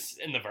Boys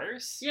in the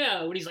verse.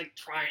 Yeah, when he's like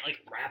trying, like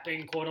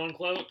rapping, quote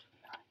unquote.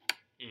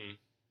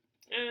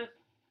 I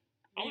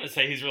want to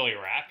say he's really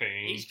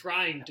rapping. He's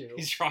trying to.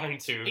 He's trying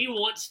to. He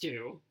wants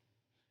to.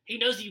 He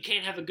knows you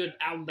can't have a good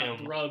album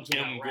about drugs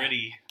without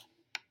gritty.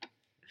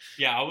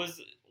 Yeah,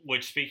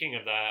 which speaking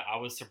of that, I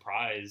was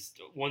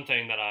surprised. One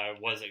thing that I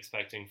was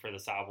expecting for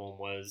this album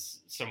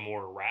was some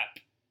more rap,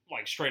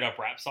 like straight up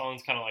rap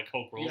songs, kind of like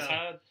Coke Rules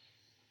had.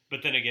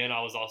 But then again,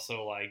 I was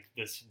also like,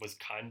 this was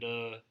kind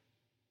of,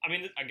 I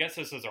mean, I guess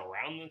this was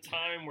around the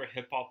time where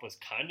hip hop was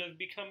kind of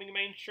becoming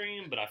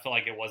mainstream, but I feel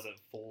like it wasn't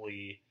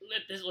fully.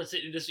 Let's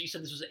say this. You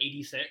said this was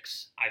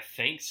 '86. I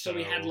think so. So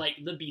we had like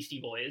the Beastie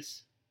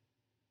Boys.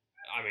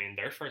 I mean,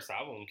 their first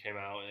album came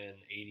out in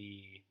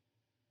 '80.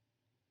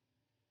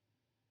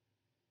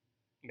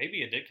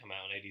 Maybe it did come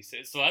out in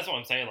 '86. So that's what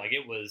I'm saying. Like,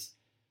 it was,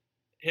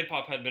 hip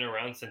hop had been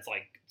around since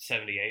like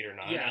 '78 or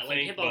 '9. Yeah, I like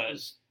think, hip hop but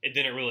was. It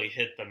didn't really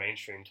hit the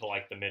mainstream till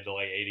like the mid to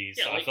late '80s.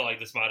 Yeah, so like, I feel like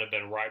this might have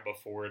been right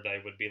before they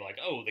would be like,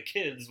 oh, the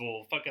kids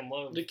will fucking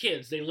love. The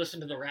kids, they listen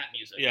to the rap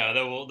music. Yeah,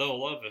 they'll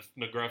love if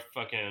Mcgruff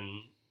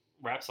fucking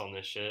raps on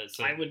this shit.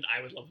 So I would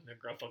love if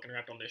Mcgruff fucking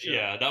rapped on this shit.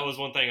 yeah, that was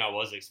one thing I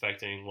was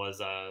expecting was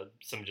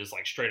some just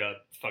like straight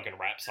up fucking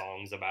rap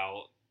songs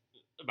about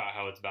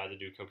how it's bad to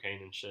do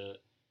cocaine and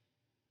shit.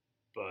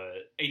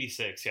 But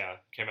 '86, yeah,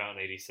 came out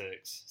in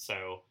 '86,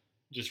 so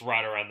just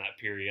right around that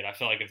period. I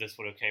feel like if this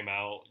would have came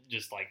out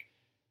just like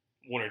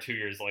 1 or 2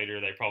 years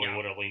later, they probably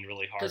would have leaned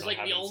really hard. Because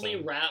like the only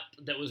rap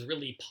that was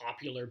really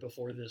popular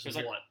before this was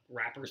like, what,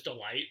 Rapper's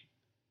Delight.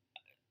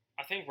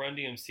 I think Run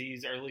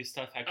DMC's early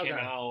stuff had came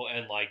out,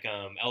 and like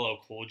LL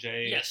Cool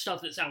J. Yeah,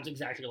 stuff that sounds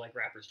exactly like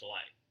Rapper's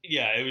Delight.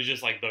 Yeah, it was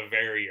just like the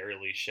very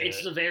early shit.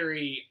 It's the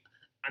very,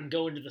 I'm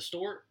going to the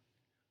store,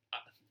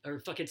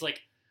 it's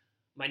like,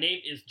 my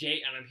name is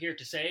Jay, and I'm here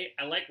to say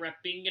I like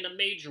rapping in a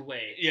major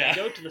way. Yeah. I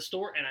go to the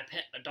store and I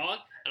pet a dog,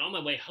 and on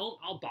my way home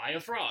I'll buy a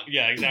frog.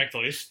 Yeah,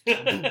 exactly.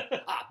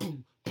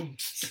 Boom, boom,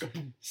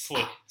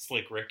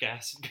 Slick Rick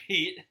ass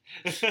beat.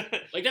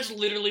 Like that's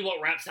literally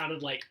what rap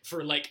sounded like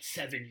for like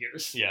 7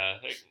 years. Yeah,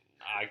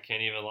 I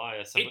can't even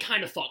lie. It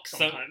kind of fucks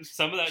sometimes.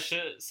 Some of that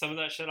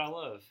shit I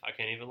love. I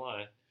can't even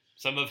lie.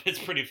 Some of it's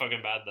pretty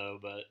fucking bad though,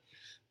 but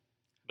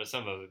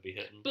some of it be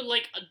hitting. But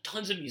like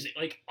tons of music,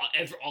 like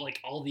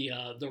all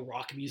the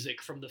rock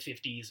music from the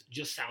 50s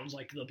just sounds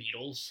like the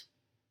Beatles.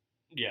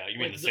 Yeah, you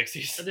mean like the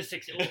 60s? The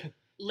 60s,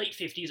 late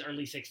 50s,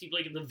 early 60s,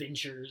 like the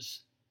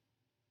Ventures.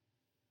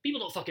 People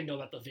don't fucking know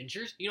about the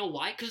Ventures. You know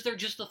why? Because they're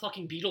just the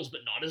fucking Beatles,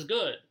 but not as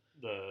good.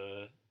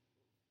 The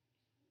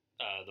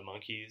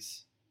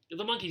Monkees.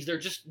 The Monkees, they're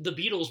just the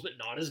Beatles, but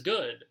not as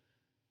good.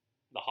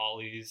 The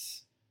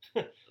Hollies.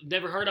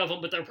 Never heard of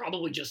them, but they're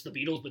probably just the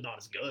Beatles, but not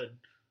as good.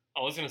 I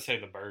was gonna say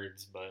the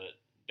Byrds, but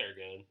they're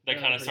good. They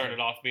kind of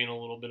started off being a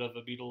little bit of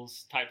a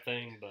Beatles type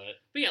thing, but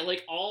yeah,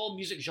 like all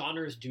music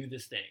genres do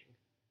this thing,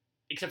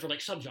 except for like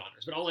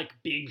subgenres, but all like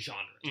big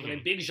genres. Mm-hmm. When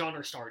a big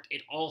genre starts,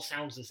 it all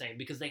sounds the same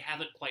because they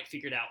haven't quite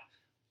figured out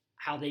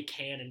how they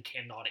can and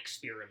cannot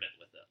experiment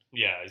with it.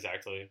 Yeah,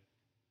 exactly.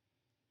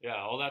 Yeah,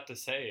 all that to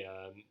say,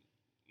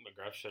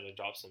 Mcgruff should have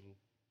dropped some.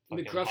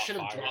 Mcgruff should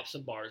have dropped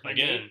some bars.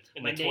 In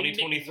the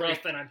 2023.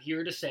 Mcgruff, and I'm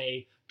here to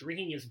say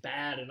drinking is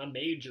bad in a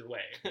major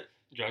way.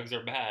 Drugs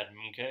are bad,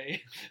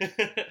 okay?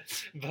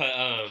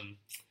 But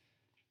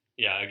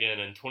yeah, again,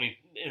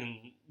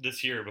 in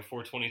this year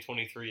before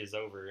 2023 is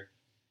over,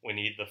 we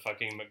need the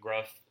fucking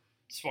Mcgruff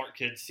Smart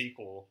Kids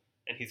sequel,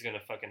 and he's gonna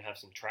fucking have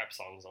some trap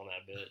songs on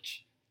that bitch.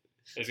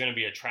 There's gonna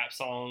be a trap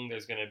song.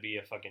 There's gonna be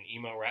a fucking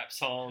emo rap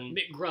song.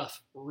 Mcgruff,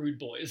 Rude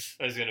Boys.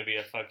 There's gonna be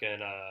a fucking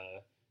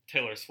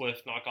Taylor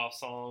Swift knockoff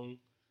song.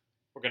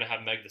 We're gonna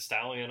have Meg Thee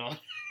Stallion on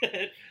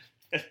it.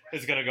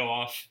 It's gonna go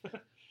off.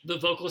 The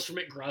vocalist for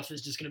Mcgruff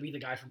is just going to be the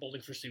guy from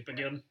Bowling for Soup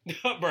again.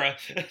 Bruh.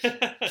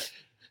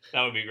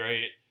 That would be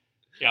great.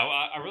 Yeah,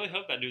 well, I really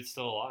hope that dude's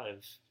still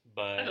alive.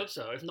 But I hope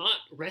so. If not,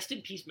 rest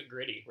in peace,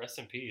 McGritty. Rest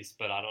in peace,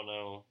 but I don't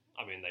know.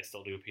 I mean, they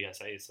still do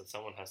PSAs, so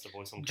someone has to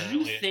voice them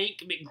currently. Do you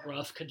think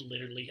Mcgruff could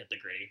literally hit the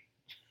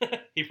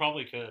Gritty? He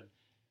probably could.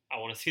 I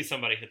want to see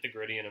somebody hit the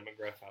Gritty in a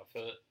Mcgruff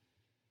outfit.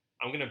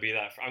 I'm going to be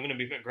that. I'm going to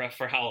be Mcgruff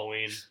for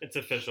Halloween. It's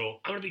official.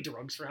 I'm going to be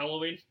drugs for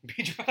Halloween.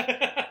 Be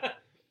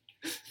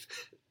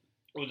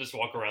We'll just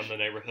walk around the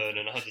neighborhood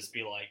and I'll just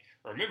be like,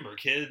 remember,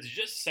 kids,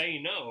 just say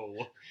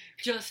no.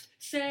 Just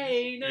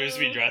say no. You'll just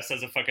be dressed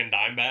as a fucking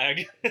dime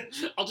bag.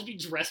 I'll just be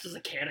dressed as a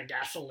can of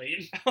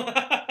gasoline.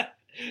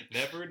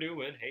 Never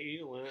do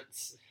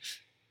inhalants.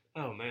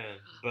 Oh, man.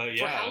 But,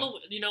 yeah.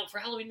 For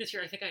Halloween this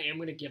year, I think I am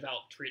going to give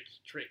out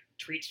treats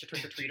to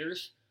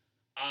trick-or-treaters.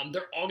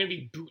 They're all going to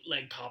be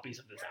bootleg copies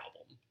of this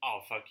album. Oh,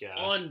 fuck yeah.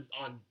 On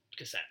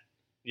cassette.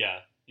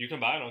 Yeah. You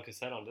can buy it on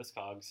cassette on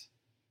Discogs.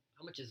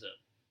 How much is it?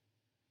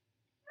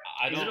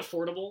 Is it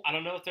affordable? I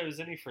don't know if there's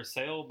any for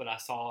sale, but I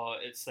saw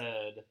it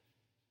said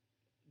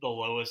the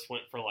lowest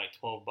went for like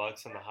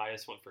 $12 and the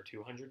highest went for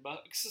 $200.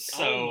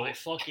 So, oh my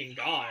fucking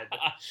god!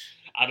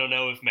 I don't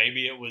know if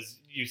maybe it was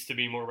used to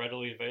be more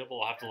readily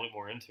available. I'll have to look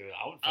more into it.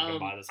 I would fucking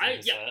buy this on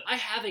cassette. Yeah, I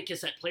have a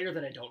cassette player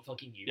that I don't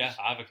fucking use. Yeah,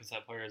 I have a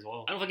cassette player as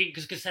well. I don't fucking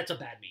because cassette's a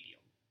bad medium.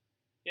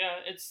 Yeah,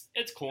 it's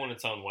cool in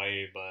its own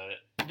way,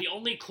 but the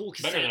only cool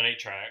cassette better than 8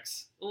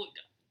 tracks. Well,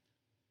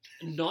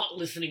 not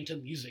listening to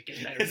music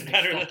is better It's than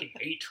better a than- fucking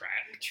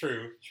 8-track.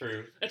 True.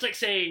 It's like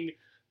saying,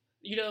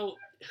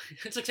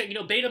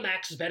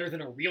 Betamax is better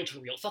than a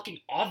reel-to-reel. Fucking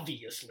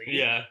obviously.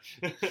 Yeah.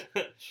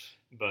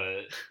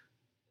 But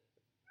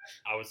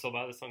I would still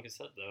buy this on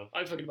cassette, though.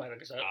 I'd fucking buy it on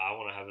cassette. I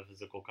want to have a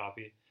physical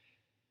copy.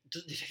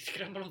 Did you think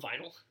it on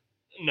vinyl?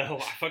 No,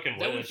 I fucking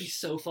That wish. would be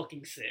so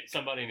fucking sick.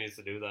 Somebody needs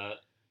to do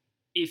that.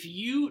 If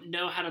you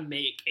know how to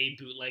make a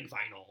bootleg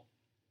vinyl,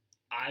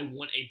 I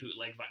want a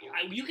bootleg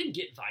vinyl. You can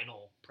get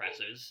vinyl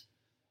presses.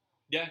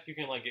 Yeah, you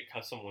can like get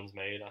custom ones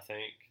made, I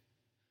think.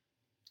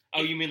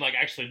 Oh, you mean like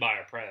actually buy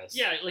a press?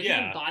 Yeah, you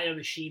can buy a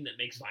machine that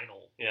makes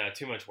vinyl. Yeah,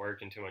 too much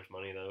work and too much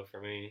money though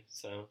for me.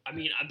 So I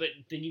mean, but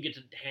then you get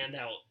to hand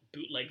out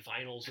bootleg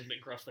vinyls of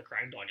Mcgruff the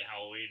Crime Dog at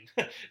Halloween.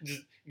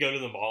 just go to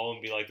the mall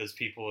and be like those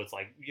people. It's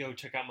like, yo,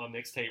 check out my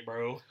mixtape,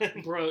 bro.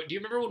 Bro, do you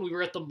remember when we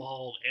were at the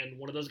mall and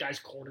one of those guys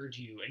cornered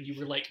you and you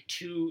were like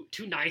too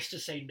nice to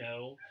say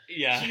no?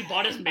 Yeah. So you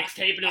bought his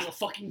mixtape and it was a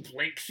fucking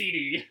blank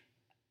CD.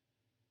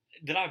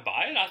 Did I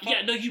buy it? I thought...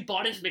 Yeah, no, you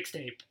bought his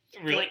mixtape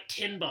Really? for like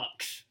 $10.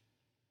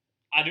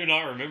 I do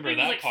not remember Maybe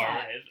it was that like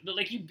part. 5.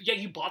 But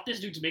you bought this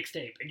dude's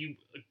mixtape and you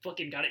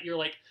fucking got it. You're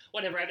like,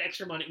 whatever, I have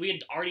extra money. We had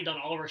already done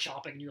all of our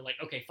shopping and you're like,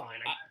 okay, fine.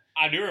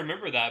 I do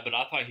remember that, but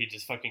I thought he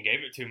just fucking gave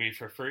it to me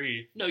for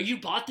free. No, you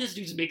bought this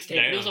dude's mixtape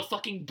and it was a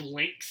fucking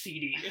blank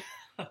CD.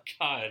 Oh,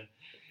 God.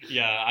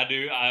 Yeah, I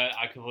do.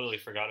 I completely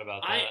forgot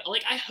about that.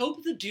 I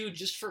hope the dude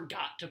just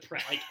forgot to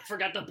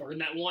forgot to burn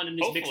that one and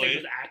his Hopefully. mixtape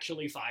was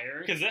actually fire.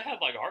 Because it had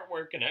like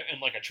artwork and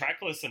like a track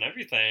list and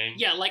everything.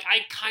 Yeah, I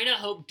kind of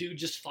hope dude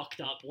just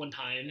fucked up one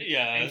time.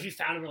 Yeah. And if you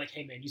found him, we're like,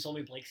 hey man, you sold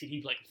me a blank CD,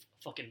 he'd be like,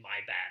 fucking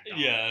my bad, dog.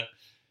 Yeah.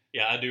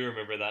 Yeah, I do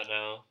remember that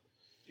now.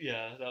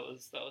 Yeah, that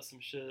was some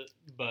shit.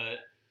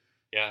 But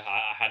yeah,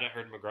 I hadn't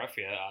heard Mcgruff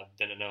yet. I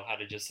didn't know how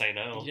to just say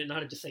no. You didn't know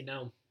how to just say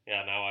no.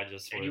 Yeah, now I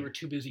just And you were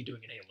too busy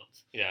doing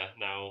inhalants. Yeah,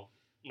 now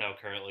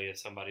currently if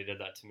somebody did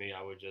that to me,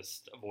 I would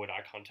just avoid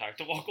eye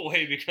contact and walk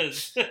away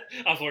because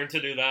I've learned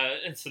to do that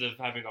instead of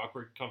having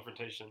awkward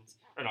confrontations.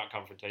 Or not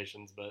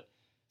confrontations, but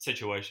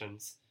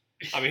situations.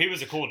 I mean, he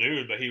was a cool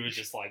dude, but he was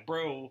just like,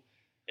 bro,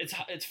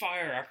 it's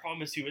fire, I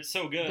promise you, it's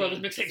so good. Bro, this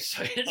mixtape's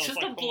it's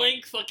just a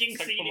blank fucking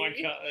CD. Oh my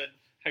God.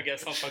 I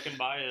guess I'll fucking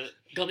buy it.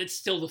 God, it's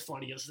still the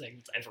funniest thing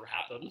that's ever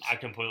happened. I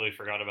completely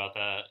forgot about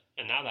that.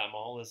 And now that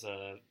mall is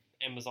a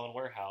Amazon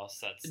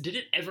warehouse. Did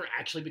it ever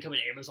actually become an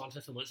Amazon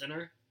fulfillment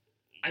center?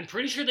 I'm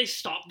pretty sure they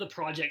stopped the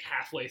project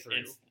halfway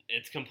through.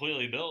 It's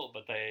completely built,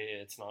 but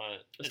it's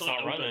not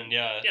not running. open.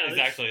 Yeah,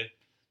 exactly.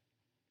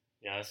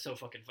 Yeah, it's so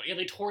fucking funny. Yeah,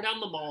 they tore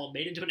down the mall,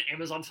 made it into an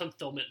Amazon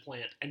fulfillment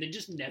plant, and then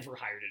just never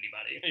hired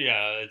anybody.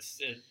 Yeah,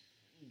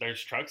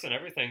 there's trucks and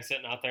everything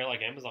sitting out there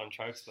like Amazon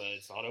trucks, but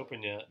it's not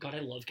open yet. God, I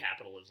love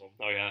capitalism.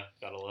 Oh yeah,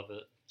 gotta love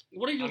it.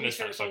 What are your I least miss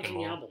favorite that songs on the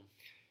fucking album?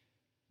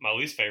 My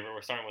least favorite.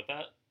 We're starting with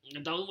that.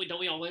 Don't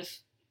we always?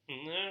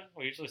 Nah,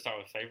 we usually start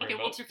with favorite. Okay,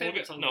 what's your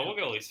favorite song? We'll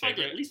go least Fine,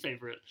 favorite. Least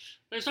favorite.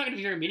 There's not going to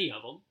be very many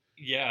of them.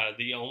 Yeah,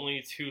 the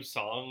only 2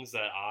 songs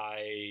that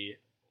I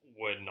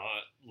would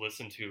not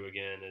listen to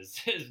again is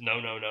No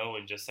No No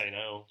and Just Say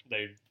No.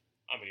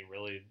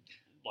 Really,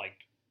 like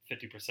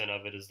 50%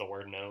 of it is the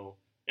word no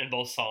in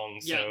both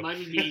songs. Yeah, so. mine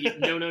would be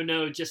No No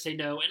No, Just Say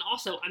No, and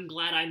also I'm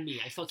Glad I'm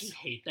Me. I fucking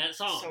hate that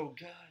song. So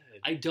good.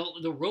 I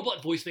don't. The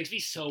robot voice makes me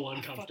so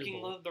uncomfortable. I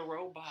fucking love the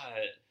robot.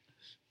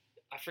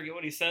 I forget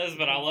what he says,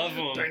 but I love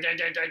him.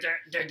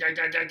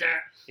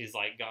 He's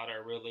like,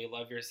 gotta really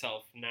love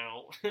yourself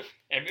now.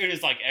 It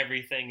is like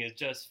everything is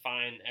just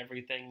fine.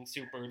 Everything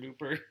super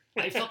duper.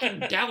 I fucking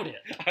doubt it.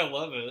 I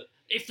love it.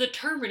 If the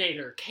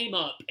Terminator came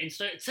up and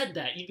said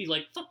that, you'd be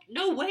like, fuck,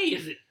 no way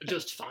is it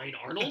just fine,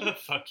 Arnold.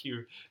 Fuck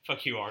you,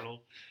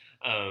 Arnold.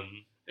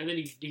 And then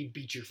he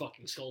beat your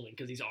fucking skull in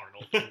because he's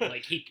Arnold.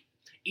 Like,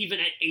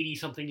 even at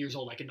 80-something years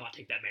old, I could not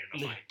take that man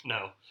in a fight.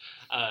 No.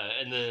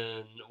 And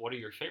then, what are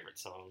your favorite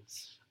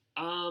songs?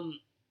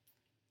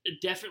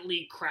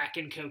 Definitely crack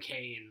and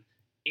cocaine,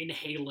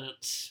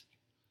 inhalants,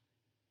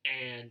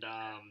 and,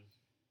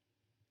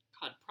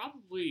 God,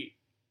 probably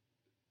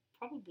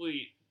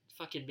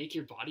fucking Make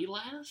Your Body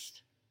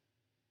Last?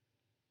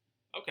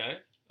 Okay.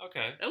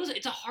 Okay.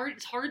 It's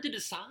hard to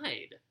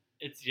decide.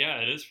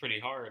 It is pretty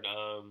hard.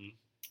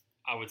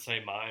 I would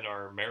say mine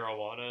are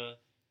marijuana,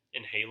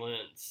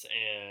 inhalants,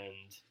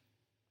 and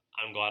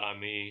I'm glad I'm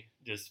me.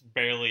 Just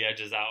barely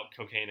edges out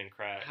cocaine and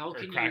crack. How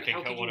can crack you,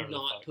 and how can you whatever the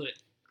not fuck. put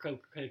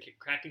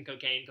crack and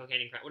cocaine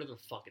and crack, whatever the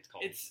fuck it's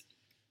called?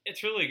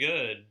 It's really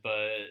good,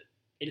 but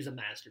It is a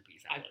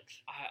masterpiece,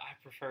 Alex. I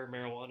prefer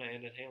marijuana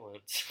and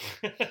inhalants.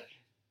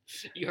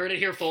 You heard it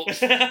here,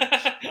 folks.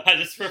 I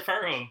just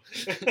prefer them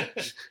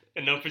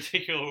in no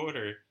particular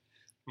order.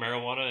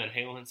 Marijuana,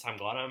 inhalants. I'm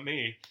glad I'm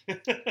me.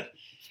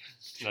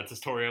 That's the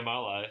story of my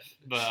life.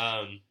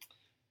 But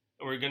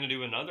we're going to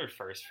do another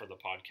first for the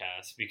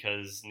podcast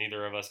because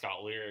neither of us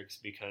got lyrics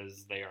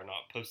because they are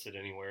not posted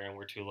anywhere and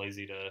we're too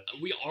lazy to.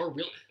 We are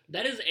real.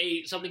 That is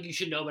something you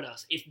should know about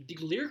us. If the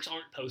lyrics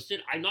aren't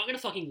posted, I'm not going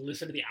to fucking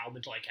listen to the album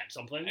until I catch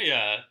something.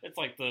 Yeah, it's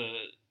like the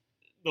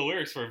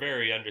lyrics were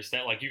very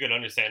like you could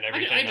understand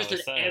everything I that was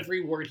understood said.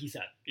 every word he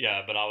said.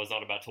 Yeah, but I was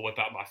not about to whip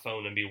out my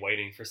phone and be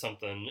waiting for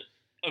something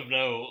of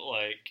no,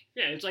 like...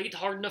 Yeah, it's like it's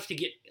hard enough to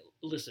get...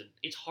 Listen,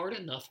 it's hard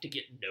enough to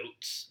get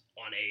notes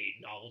on a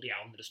novelty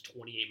album that is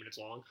 28 minutes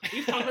long.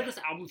 We've talked about this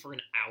album for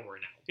an hour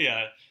now.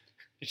 Yeah,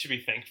 you should be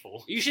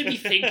thankful. You should be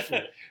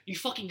thankful. You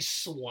fucking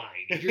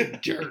swine. You're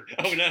dirt.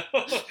 Oh no.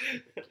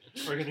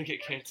 We're gonna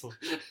get canceled.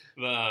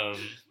 But,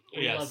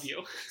 We yes. love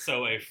you.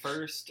 So a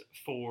first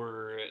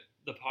for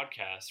the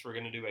podcast, we're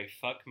gonna do a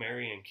fuck,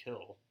 marry, and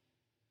kill.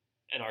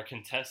 And our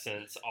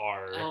contestants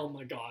are... Oh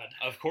my god.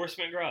 Of course,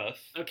 Mcgruff.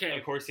 Okay.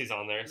 Of course he's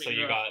on there. So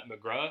you McGruff. got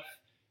Mcgruff,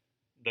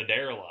 the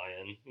Dare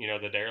Lion. You know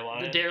the Dare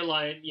Lion? The Dare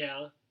Lion,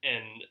 yeah.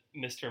 And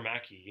Mr.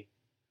 Mackey.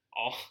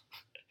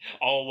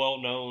 All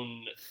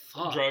well-known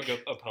Fuck. drug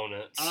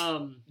opponents.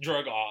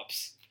 Drug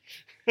ops.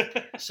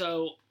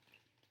 So,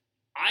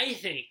 I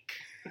think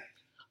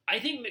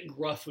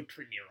Mcgruff would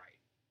treat me right.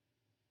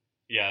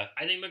 Yeah.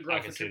 I think I McGruff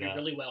can would see treat me that.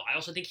 really well. I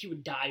also think he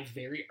would die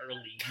very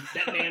early.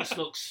 That man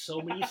smokes so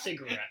many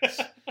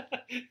cigarettes.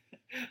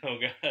 Oh,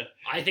 God.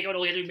 I think I would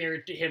only have to be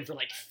married to him for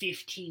like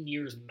 15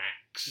 years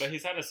max. But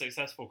he's had a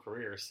successful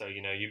career, so,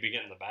 you'd be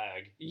getting the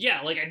bag.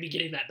 Yeah, like I'd be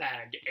getting that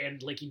bag,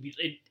 and like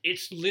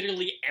it's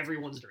literally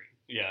everyone's dream.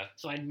 Yeah.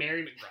 So I'd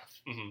marry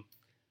McGruff. Mm-hmm.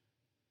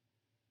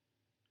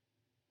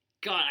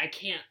 God, I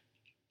can't.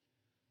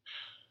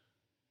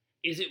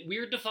 Is it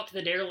weird to fuck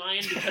the Dare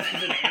Lion because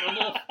he's an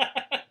animal?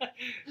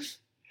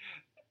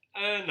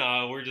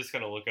 No, we're just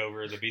going to look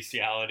over the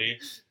bestiality.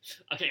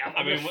 Okay,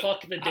 I'm gonna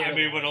fuck the Dare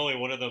Lion. when only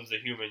one of them's a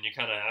human, you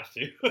kind of have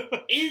to.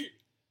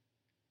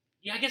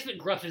 Yeah, I guess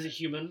McGruff is a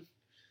human.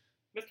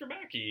 Mr.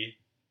 Mackey.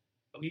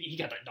 Oh, he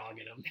got that dog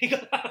in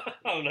him.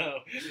 Oh, no.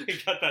 He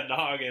got that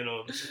dog in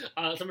him. So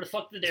I'm gonna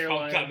fuck the Dare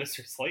Probably Lion. got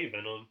Mr. Slave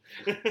in him.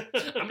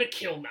 I'm gonna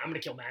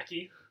kill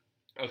Mackie.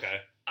 Okay.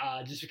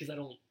 Just because I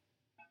don't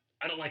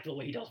like the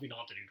way he tells me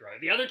not to do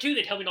drugs. The other two,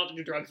 they tell me not to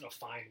do drugs in a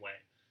fine way.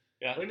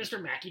 Yeah. The way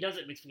Mr. Mackey does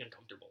it makes me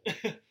uncomfortable.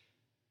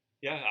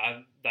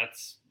 Yeah,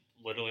 that's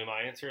literally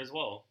my answer as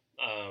well.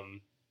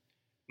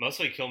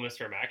 Mostly kill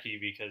Mr. Mackey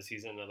because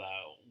he's into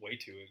that way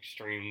too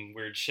extreme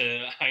weird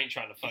shit. I ain't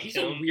trying to fuck He's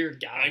him. a weird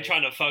guy. I ain't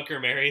trying to fuck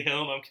or marry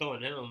him. I'm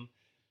killing him.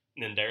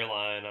 And then Dare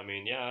Lion, I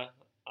mean, yeah,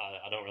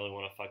 I don't really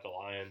want to fuck a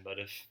lion, but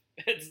if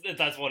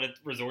that's what it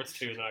resorts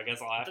to, then I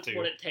guess I'll have That's to.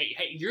 what it takes.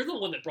 Hey, you're the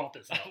one that brought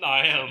this up.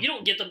 I am. You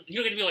don't get to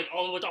be like,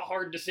 oh, it's a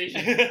hard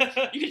decision. You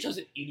could have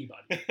chosen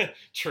anybody.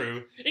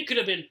 True. It could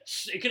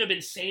have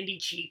been Sandy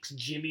Cheeks,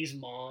 Jimmy's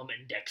mom,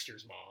 and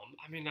Dexter's mom.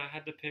 I mean, I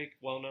had to pick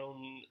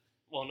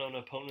well-known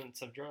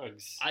opponents of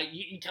drugs.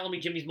 You telling me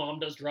Jimmy's mom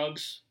does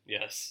drugs?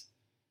 Yes.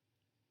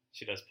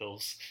 She does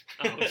pills.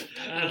 Oh,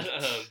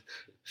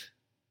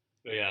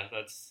 but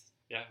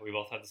yeah, we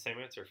both had the same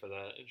answer for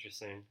that.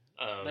 Interesting.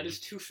 That is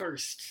two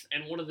firsts,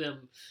 and one of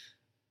them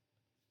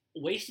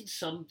wasted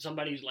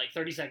somebody's like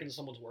 30 seconds of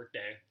someone's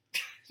workday.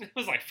 It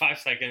was like 5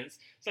 seconds.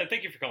 So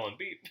thank you for calling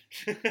beep.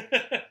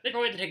 They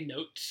probably had to take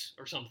notes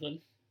or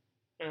something.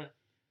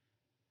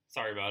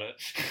 Sorry about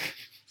it.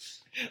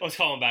 Let's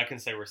call them back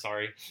and say we're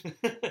sorry.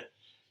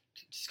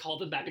 Just call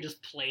them back and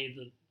just play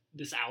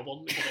this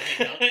album until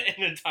they hang up.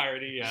 In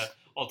entirety, yeah.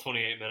 All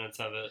 28 minutes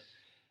of it.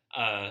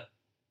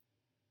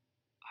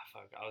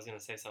 Fuck, I was going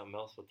to say something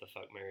else with the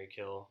fuck, marry,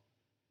 kill.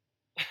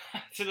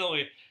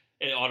 Accidentally,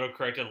 it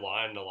auto-corrected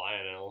Lion to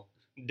Lionel.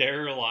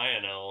 Dare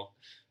Lionel.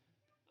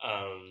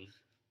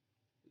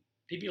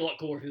 He'd be a lot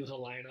cooler if he was a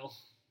Lionel.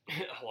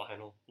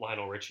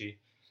 Lionel Richie.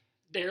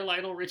 Dare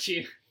Lionel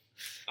Richie.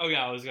 Oh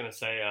yeah, I was gonna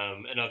say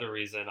another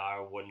reason I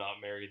would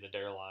not marry the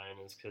Dare Lion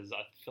is because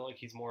I feel like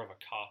he's more of a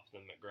cop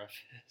than McGruff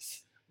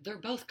is. They're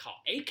both cop.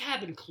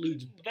 ACAB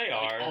includes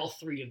all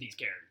three of these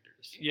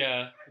characters.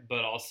 Yeah,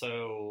 but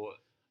also...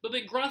 But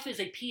McGruff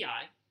is a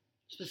PI,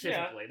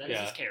 specifically. Yeah, That is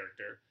his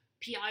character.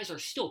 PIs are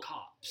still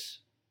cops.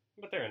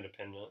 But they're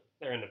independent.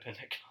 They're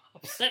independent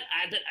cops.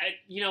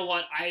 You know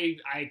what? I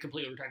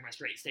completely retract my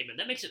straight statement.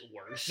 That makes it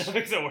worse. That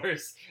makes it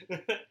worse.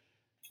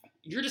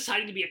 You're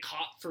deciding to be a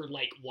cop for,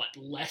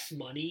 less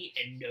money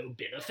and no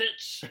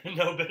benefits?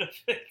 No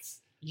benefits.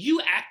 You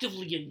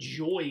actively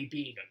enjoy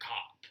being a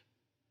cop.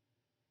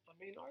 I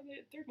mean, are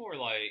they? They're more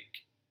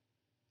like...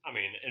 I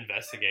mean,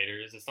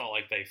 investigators. It's not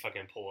like they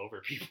fucking pull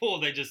over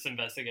people. They just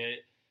investigate.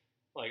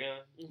 Like,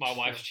 my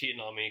wife's cheating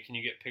on me. Can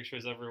you get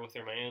pictures of her with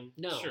her man?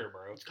 No. Sure,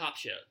 bro. It's cop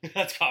shit.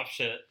 That's cop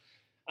shit.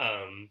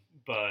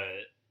 But...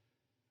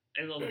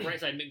 And on the bright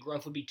side,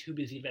 Mcgruff would be too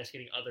busy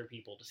investigating other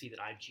people to see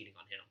that I'm cheating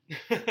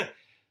on him.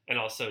 And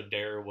also,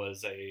 Dare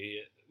was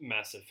a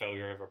massive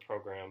failure of a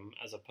program,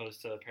 as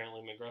opposed to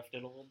apparently Mcgruff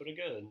did a little bit of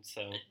good.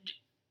 So,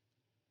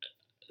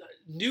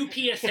 new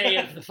PSA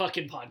of the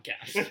fucking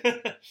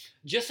podcast.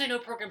 Just so I know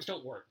programs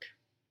don't work.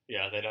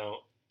 Yeah, they don't.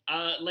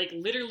 Like,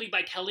 literally,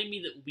 by telling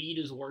me that weed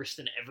is worse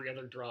than every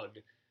other drug,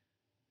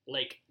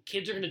 like,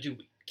 kids are gonna do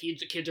weed.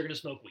 Kids are gonna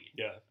smoke weed.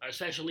 Yeah.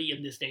 Especially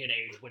in this day and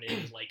age when it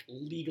is, like,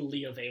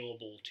 legally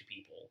available to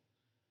people.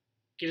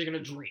 Kids are gonna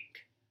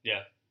drink.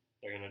 Yeah,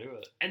 they're gonna do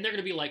it. And they're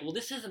gonna be like, well,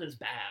 this isn't as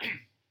bad.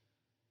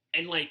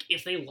 And, like,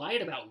 if they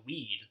lied about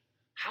weed,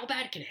 how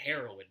bad can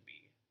heroin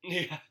be?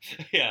 Yeah,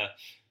 yeah.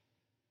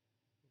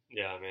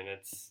 Yeah, I mean,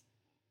 it's...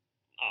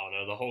 I don't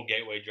know, the whole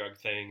gateway drug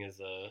thing is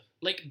a...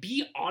 Like,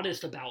 be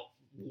honest about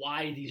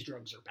why these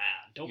drugs are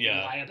bad. Don't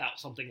lie about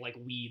something like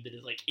weed that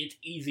is, like, it's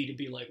easy to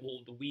be like, well,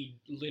 the weed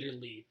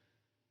literally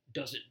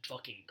doesn't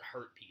fucking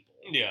hurt people.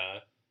 Yeah.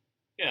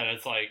 Yeah, and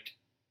it's like,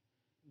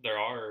 there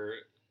are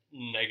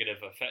negative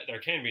effects, there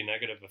can be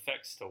negative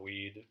effects to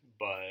weed,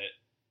 but,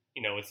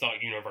 you know, it's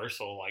not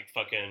universal, like,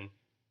 fucking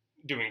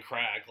doing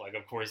crack, like,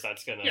 of course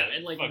that's gonna... Yeah,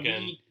 and, like,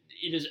 fucking, weed,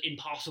 it is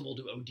impossible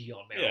to OD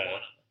on marijuana. Yeah,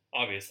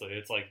 obviously.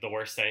 It's like, the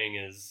worst thing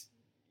is,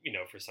 you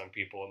know, for some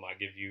people, it might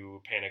give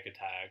you panic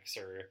attacks,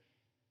 or...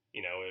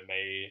 You know, it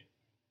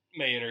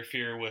may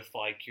interfere with,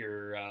 like,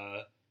 your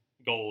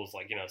goals.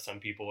 Like, you know, some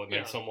people, it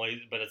makes them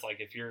lazy. But it's like,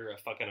 if you're a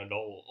fucking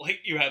adult, like,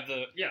 you have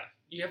the... Yeah,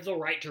 you have the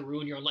right to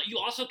ruin your own life. You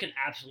also can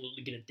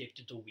absolutely get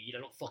addicted to weed.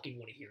 I don't fucking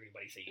want to hear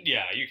anybody say you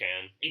Yeah, you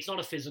can. It's not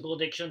a physical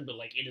addiction, but,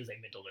 like, it is a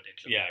mental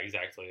addiction. Yeah,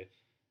 exactly.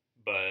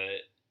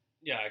 But,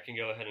 yeah, I can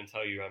go ahead and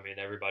tell you, I mean,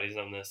 everybody's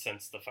done this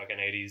since the fucking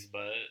 80s,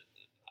 but,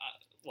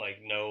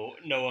 like, no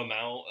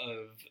amount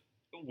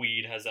of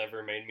weed has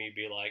ever made me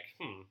be like,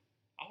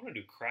 I want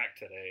to do crack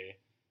today.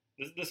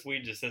 This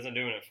weed just isn't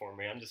doing it for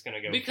me. I'm just gonna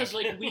go because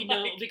like we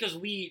know because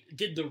we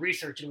did the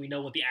research and we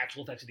know what the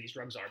actual effects of these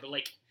drugs are. But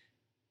like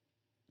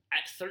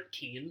at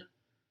 13,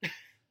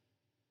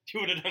 you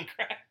would have done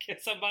crack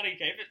if somebody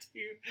gave it to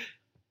you.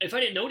 If I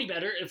didn't know any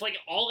better, if like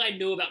all I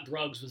knew about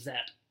drugs was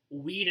that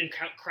weed and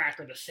crack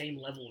are the same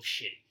level of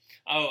shitty.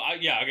 Oh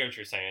yeah, I get what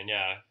you're saying.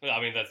 Yeah,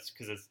 I mean that's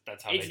because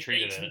that's how they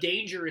treated it. It's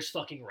dangerous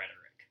fucking rhetoric.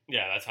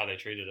 Yeah, that's how they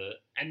treated it.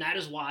 And that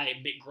is why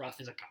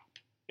Mcgruff is a cop.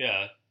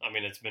 Yeah, I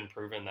mean, it's been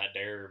proven that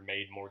Dare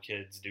made more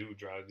kids do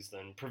drugs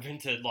than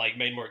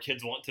made more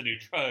kids want to do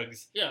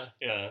drugs. Yeah.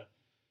 Yeah.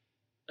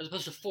 As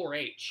opposed to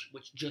 4-H,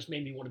 which just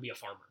made me want to be a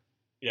farmer.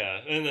 Yeah,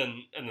 and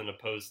then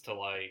opposed to,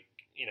 like,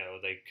 you know,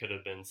 they could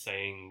have been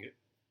saying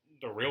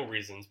the real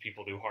reasons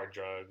people do hard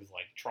drugs,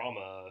 like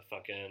trauma,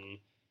 fucking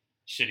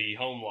shitty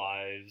home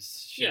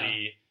lives,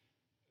 shitty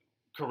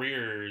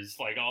careers,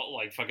 like all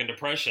like fucking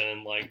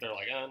depression. Like they're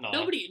like, no.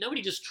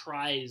 Nobody just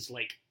tries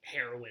like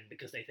heroin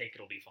because they think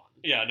it'll be fun.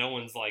 Yeah, no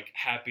one's like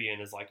happy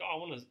and is like, oh, I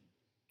want to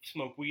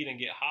smoke weed and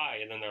get high,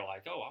 and then they're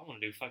like, oh, I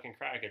want to do fucking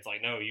crack. It's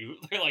like, no,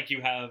 they're like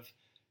you have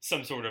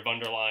some sort of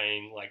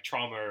underlying like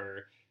trauma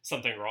or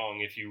something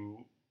wrong if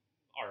you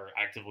are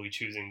actively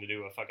choosing to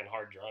do a fucking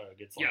hard drug.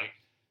 It's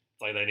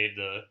like they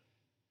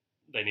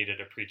needed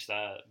to preach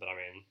that, but I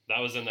mean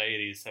that was in the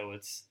 80s, so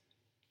it's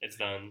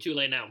done. Too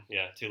late now.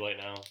 Yeah, too late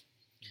now.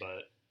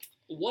 But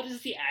what is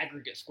the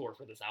aggregate score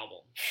for this album?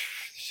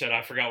 Shit,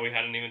 I forgot we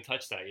hadn't even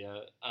touched that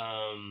yet.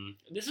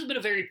 This has been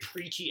a very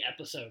preachy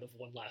episode of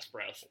One Last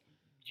Breath.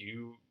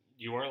 You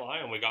weren't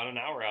lying. We got an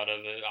hour out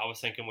of it. I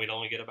was thinking we'd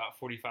only get about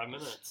 45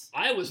 minutes.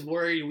 I was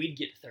worried we'd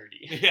get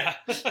 30. Yeah.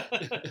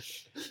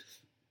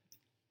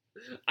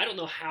 I don't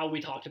know how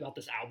we talked about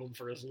this album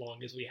for as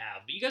long as we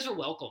have, but you guys are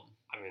welcome.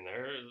 I mean,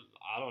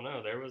 I don't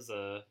know.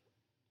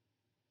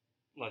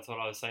 That's what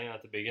I was saying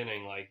at the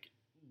beginning. Like,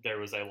 there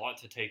was a lot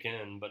to take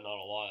in, but not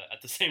a lot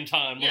at the same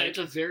time. Yeah, like, it's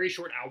a very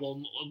short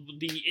album.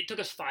 It took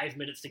us 5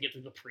 minutes to get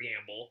through the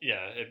preamble.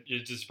 Yeah,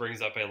 it just brings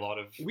up a lot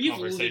of We've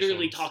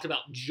literally talked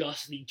about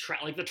just the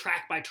track. Like, the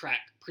track by track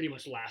pretty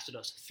much lasted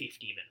us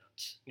 50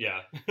 minutes.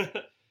 Yeah.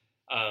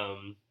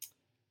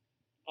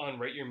 On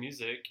Rate Your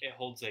Music, it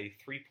holds a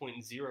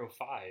 3.05.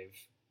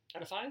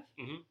 Out of 5?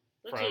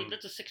 Mm-hmm.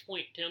 That's a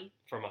 6.10.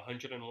 From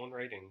 101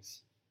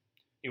 ratings.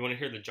 You want to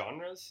hear the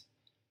genres?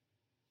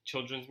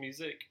 Children's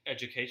music,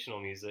 educational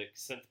music,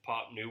 synth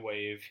pop, new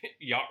wave,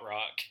 yacht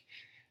rock,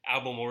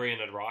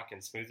 album-oriented rock,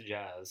 and smooth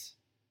jazz.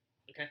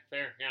 Okay,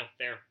 fair. Yeah,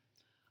 fair.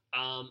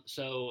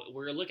 So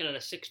we're looking at a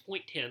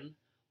 6.10,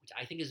 which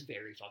I think is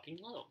very fucking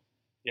low.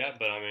 Yeah,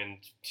 but I mean,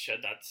 shit,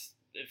 that's...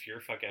 If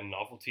your fucking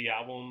novelty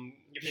album...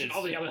 If your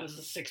novelty album is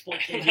a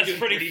 6.10, that's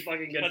pretty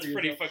fucking good. That's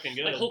pretty fucking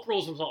good. Like, Hulk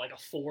Rolls was like a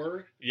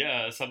 4?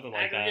 Yeah, something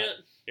like aggregate.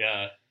 That.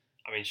 Yeah.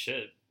 I mean,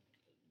 shit.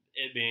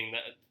 It being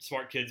that...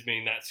 Smart Kids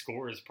being that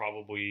score is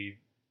probably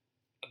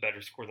a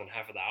better score than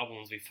half of the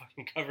albums we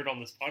fucking covered on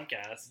this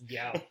podcast.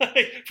 Yeah.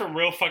 From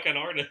real fucking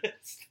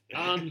artists.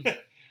 I'm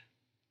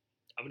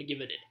gonna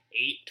give it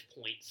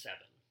 8.7.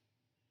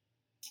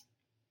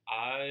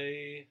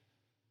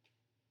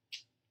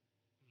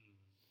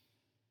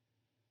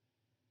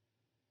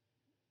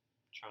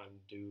 Trying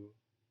to do.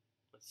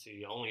 Let's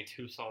see. Only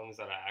 2 songs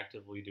that I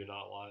actively do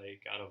not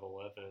like out of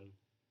 11.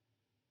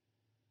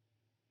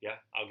 Yeah,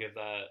 I'll give it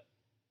a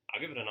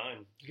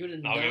 9. Give it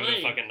a 9. I'll give it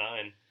a fucking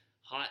 9.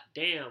 Hot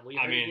damn. We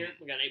heard it here.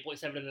 We got an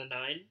 8.7 and a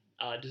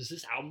 9. Does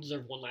this album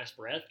deserve one last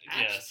breath?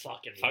 Yes.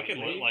 Fucking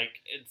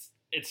like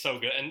it's so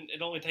good, and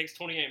it only takes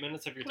 28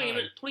 minutes of your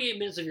time. 28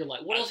 minutes of your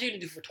life. What else are you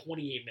gonna do for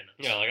 28 minutes?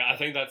 Yeah, like I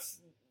think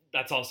that's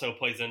also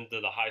plays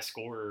into the high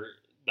score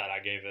that I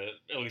gave it.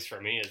 At least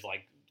for me, is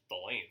like the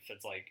length.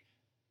 It's like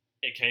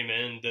it came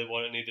in, did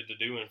what it needed to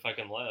do, and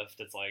fucking left.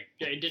 It's like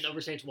it didn't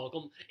overstay its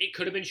welcome. It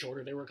could have been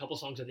shorter. There were a couple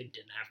songs that they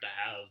didn't have to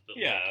have. But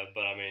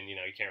but I mean, you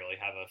can't really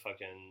have a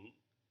fucking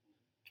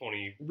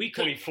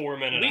 24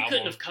 minute we album.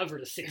 couldn't have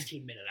covered a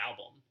 16-minute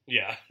album.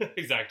 Yeah,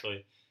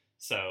 exactly.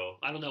 So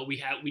I don't know. We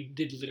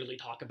did literally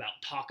talk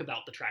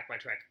about the track by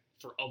track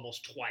for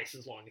almost twice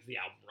as long as the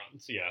album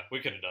runs. Yeah, we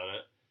could have done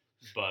it,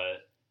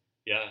 but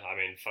yeah, I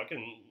mean,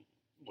 fucking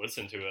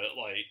listen to it.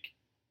 Like,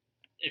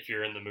 if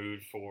you're in the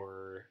mood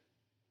for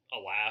a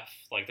laugh,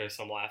 like there's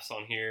some laughs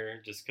on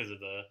here just because of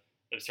the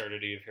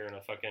absurdity of hearing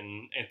a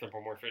fucking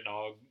anthropomorphic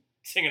dog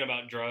singing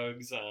about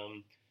drugs.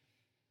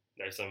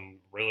 There's some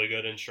really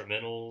good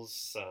instrumentals,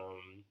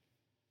 some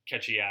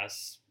catchy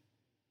ass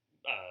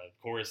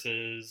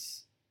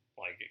choruses.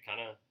 Like it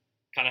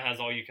kind of has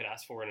all you could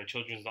ask for in a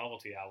children's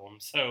novelty album.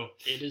 So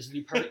it is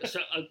the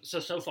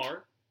so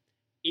far.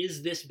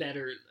 Is this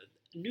better?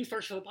 New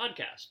first for the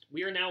podcast.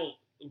 We are now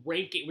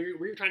ranking.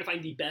 We're trying to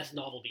find the best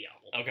novelty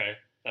album. Okay,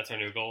 that's our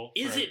new goal.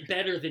 Is it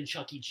better than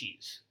Chuck E.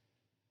 Cheese?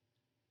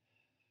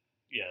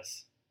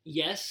 Yes.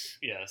 Yes.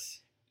 Yes.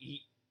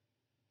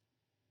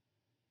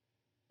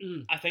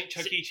 I think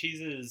Chuck E.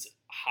 Cheese's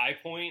high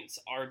points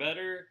are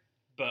better,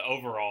 but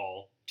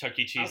overall, Chuck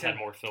E. Cheese had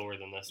more filler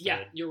than this.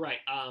 Yeah, you're right.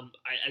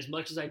 As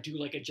much as I do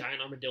like a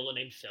giant armadillo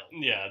named Phil.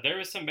 Yeah, there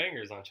was some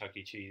bangers on Chuck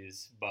E.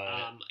 Cheese, but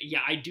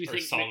I do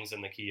think songs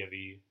in the key of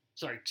E.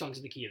 Sorry, songs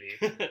in the key of E.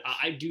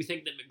 I do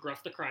think that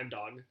Mcgruff the Crime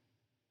Dog,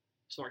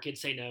 Smart Kids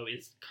Say No,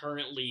 is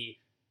currently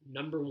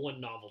 #1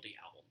 novelty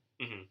album.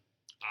 Mm-hmm.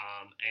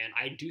 And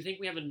I do think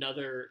we have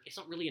another. It's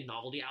not really a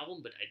novelty album,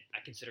 but I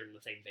consider it in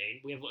the same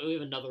vein. We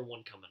have another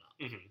one coming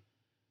up. Mm-hmm.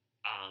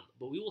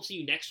 But we will see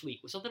you next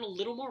week with something a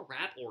little more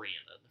rap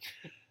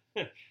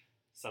oriented.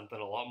 Something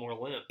a lot more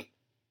limp.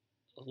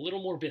 A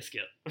little more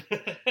biscuit.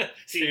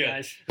 See you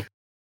guys.